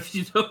times. I don't know if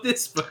you know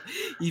this, but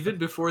even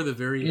before the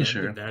very end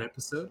of that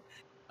episode,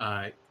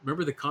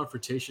 remember the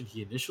confrontation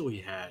he initially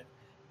had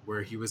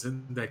where he was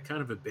in that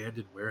kind of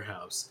abandoned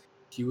warehouse.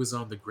 He was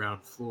on the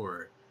ground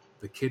floor.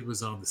 The kid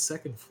was on the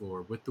second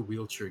floor with the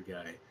wheelchair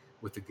guy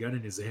with the gun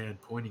in his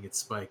hand pointing at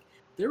Spike.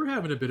 They were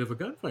having a bit of a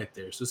gunfight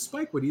there. So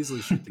Spike would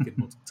easily shoot the kid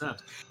multiple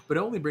times. But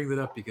I only bring that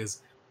up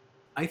because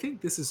I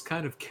think this is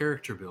kind of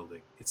character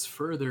building. It's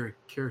further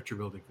character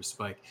building for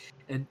Spike.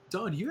 And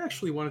Don, you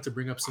actually wanted to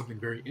bring up something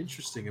very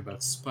interesting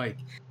about Spike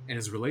and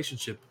his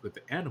relationship with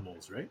the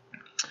animals, right?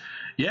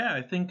 Yeah,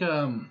 I think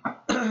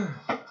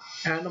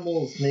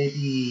animals may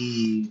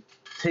be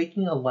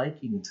taking a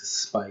liking to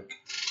Spike.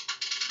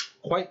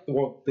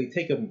 They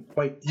take him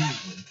quite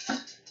easily.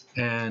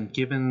 And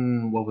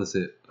given, what was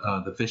it,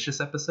 the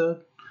Vicious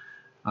episode,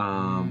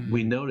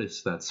 we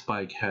noticed that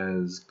Spike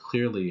has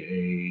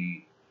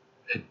clearly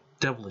a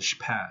devilish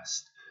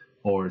past,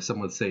 or some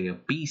would say a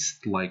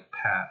beast-like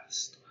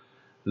past,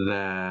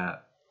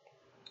 that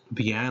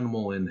the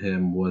animal in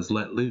him was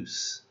let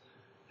loose.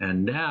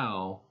 And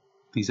now,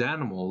 these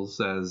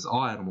animals, as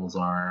all animals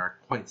are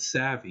quite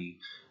savvy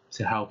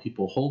to how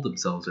people hold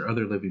themselves or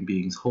other living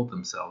beings hold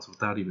themselves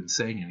without even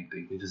saying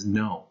anything. They just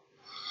know.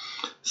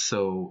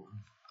 So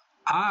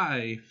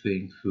I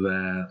think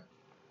that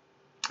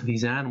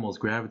these animals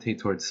gravitate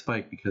towards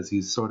Spike because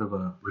he's sort of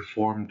a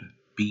reformed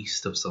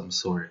beast of some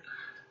sort,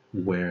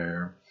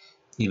 where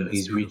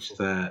he's reached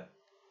that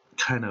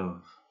kind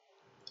of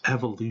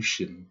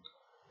evolution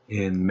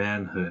in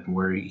manhood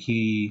where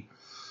he,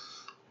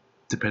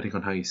 depending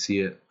on how you see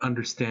it,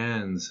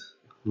 understands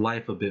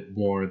life a bit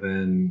more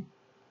than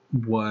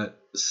what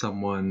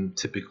someone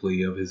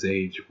typically of his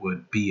age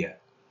would be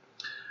at.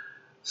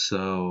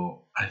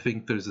 So I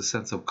think there's a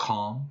sense of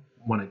calm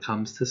when it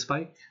comes to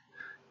Spike,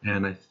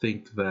 and I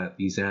think that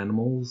these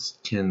animals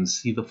can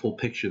see the full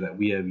picture that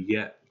we have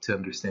yet to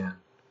understand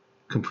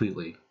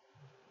completely.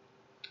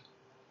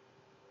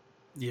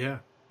 Yeah.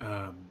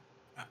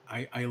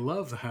 I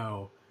love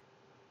how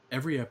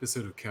every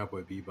episode of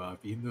Cowboy Bebop,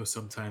 even though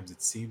sometimes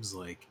it seems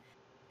like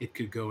it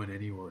could go in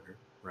any order,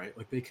 right?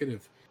 Like they could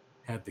have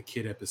had the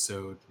kid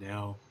episode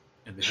now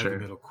and the Heavy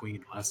Metal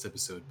Queen last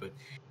episode, but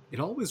it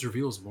always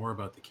reveals more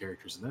about the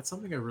characters, and that's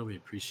something I really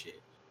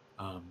appreciate.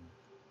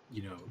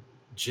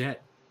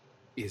 Jet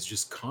is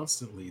just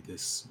constantly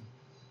this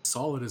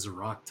solid as a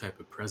rock type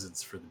of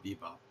presence for the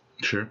Bebop.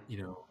 Sure.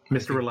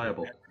 Mr.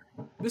 Reliable.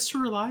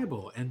 Mr.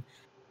 Reliable. And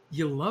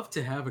you love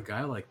to have a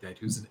guy like that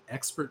who's an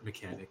expert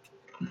mechanic,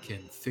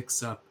 can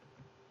fix up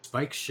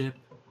Spike's ship,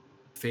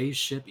 Faye's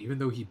ship, even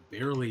though he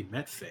barely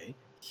met Faye.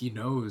 He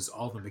knows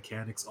all the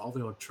mechanics, all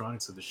the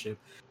electronics of the ship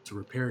to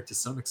repair it to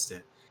some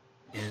extent.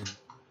 And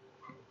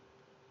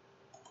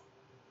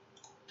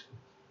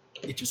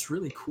it's just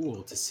really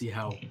cool to see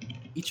how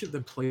each of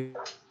them play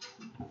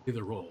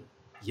their role,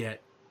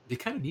 yet they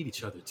kind of need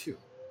each other too.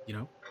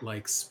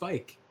 Like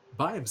Spike,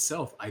 by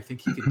himself, I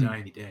think he could die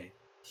any day.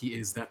 He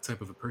is that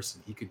type of a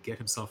person. He could get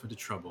himself into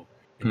trouble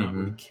and not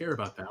really care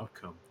about the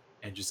outcome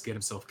and just get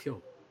himself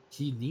killed.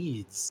 He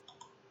needs,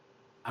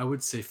 I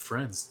would say,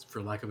 friends,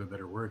 for lack of a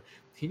better word.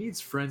 He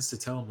needs friends to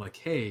tell him, like,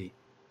 hey,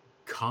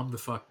 calm the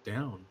fuck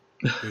down.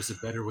 There's a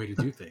better way to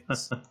do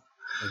things. Like,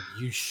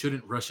 you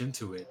shouldn't rush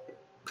into it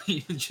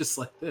just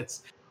like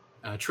this.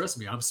 Trust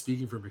me, I'm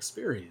speaking from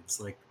experience.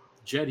 Like,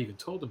 Jet even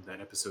told him that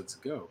episodes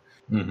ago.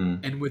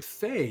 And with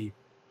Faye,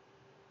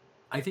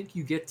 I think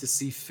you get to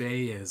see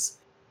Faye as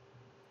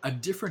a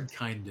different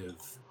kind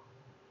of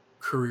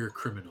career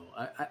criminal.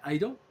 I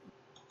don't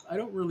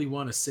really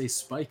want to say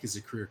Spike is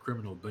a career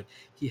criminal, but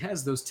he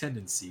has those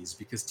tendencies,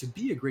 because to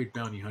be a great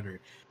bounty hunter,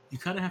 you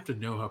kind of have to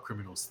know how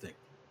criminals think.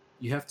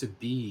 You have to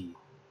be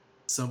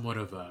somewhat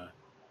of a,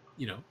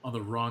 on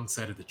the wrong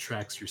side of the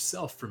tracks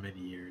yourself for many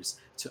years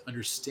to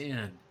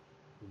understand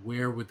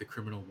where would the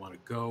criminal want to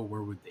go,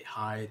 where would they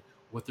hide,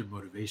 what their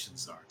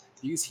motivations are.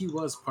 Because he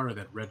was part of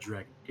that Red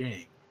Dragon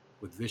gang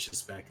with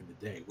Vicious back in the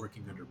day,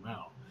 working under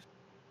Mao.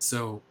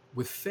 So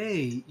with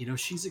Faye,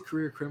 she's a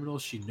career criminal.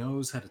 She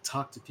knows how to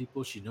talk to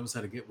people. She knows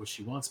how to get what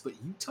she wants. But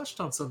you touched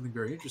on something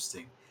very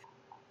interesting.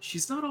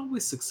 She's not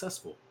always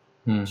successful.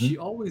 She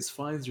always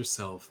finds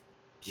herself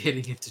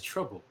getting into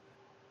trouble.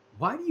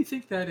 Why do you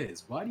think that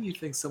is? Why do you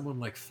think someone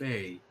like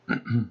Faye,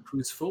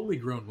 who's a fully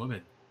grown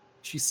woman,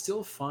 she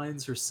still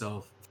finds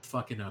herself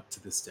fucking up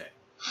to this day?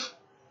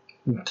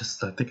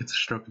 I think it's a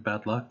stroke of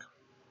bad luck.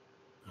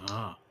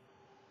 Yeah.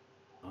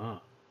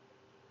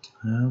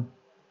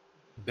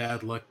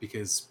 Bad luck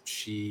because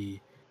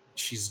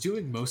she's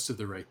doing most of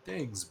the right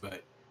things,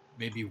 but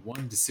maybe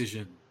one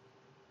decision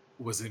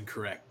was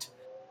incorrect,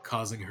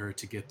 causing her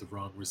to get the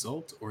wrong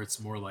result. Or it's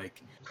more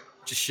like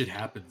just shit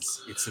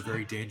happens. It's a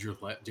very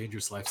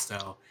dangerous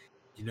lifestyle.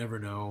 You never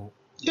know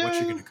what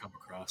you're going to come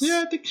across.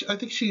 Yeah, I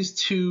think she's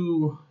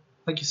too,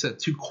 like you said,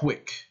 too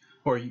quick.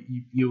 Or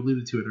you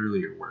alluded to it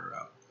earlier, where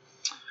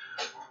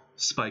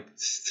Spike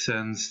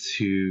tends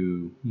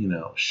to,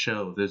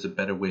 show there's a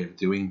better way of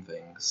doing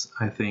things.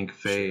 I think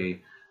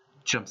Faye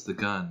jumps the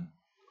gun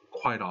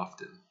quite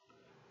often,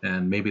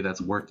 and maybe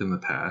that's worked in the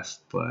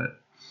past,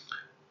 but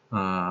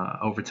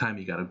over time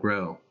you got to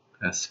grow,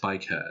 as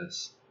Spike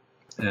has,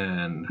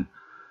 and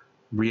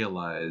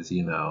realize,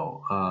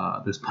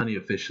 there's plenty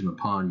of fish in the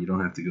pond. You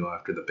don't have to go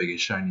after the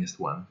biggest, shiniest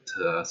one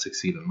to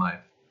succeed in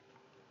life.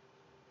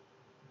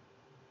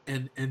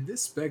 And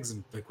this begs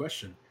the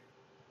question: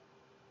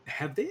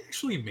 have they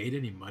actually made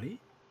any money?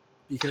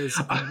 because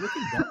I'm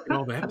looking back at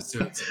all the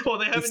episodes. Well,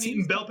 they haven't seems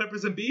eaten bell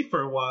peppers and beef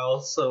for a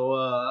while, so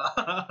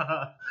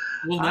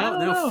Well, I now don't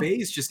know.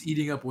 Faye's just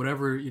eating up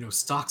whatever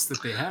stocks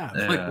that they have,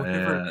 like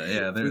whatever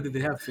food that they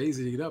have. Faye's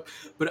eating it up.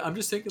 But I'm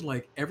just thinking,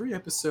 like every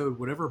episode,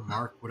 whatever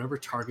mark, whatever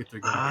target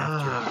they're going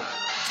after,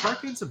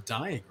 Stark ends up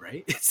dying,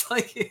 right? It's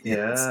like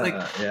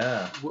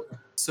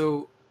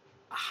So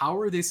how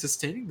are they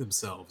sustaining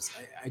themselves?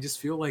 I just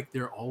feel like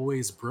they're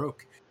always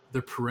broke.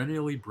 They're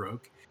perennially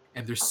broke,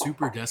 and they're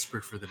super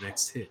desperate for the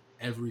next hit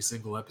every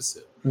single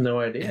episode.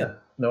 No idea.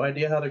 No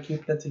idea how they're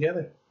keeping it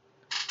together.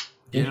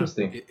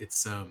 Interesting. Yeah,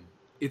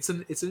 it's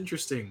an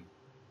interesting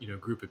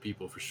group of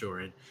people for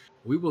sure, and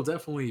we will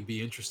definitely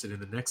be interested in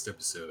the next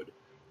episode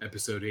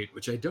 8,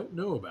 which I don't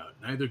know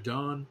about. Neither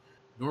Don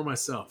nor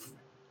myself.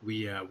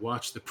 We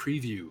watched the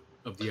preview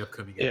of the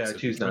upcoming episode. Yeah, I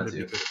choose not to. Be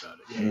good about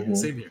it. Yeah,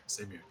 same here.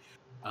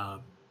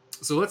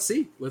 So let's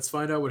see. Let's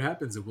find out what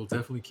happens, and we'll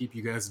definitely keep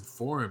you guys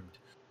informed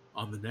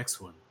on the next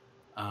one.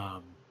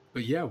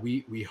 But yeah,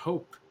 we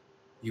hope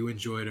you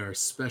enjoyed our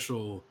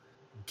special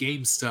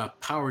GameStop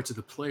Power to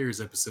the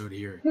Players episode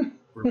here,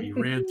 where we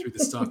ran through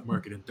the stock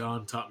market and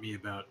Don taught me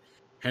about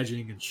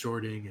hedging and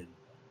shorting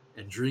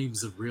and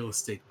dreams of real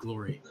estate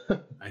glory.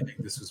 I think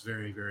this was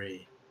very,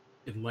 very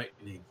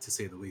enlightening, to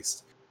say the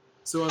least.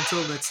 So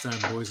until next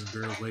time, boys and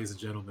girls, ladies and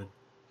gentlemen,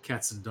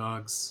 cats and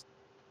dogs,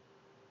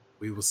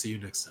 we will see you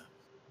next time.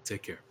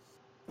 Take care.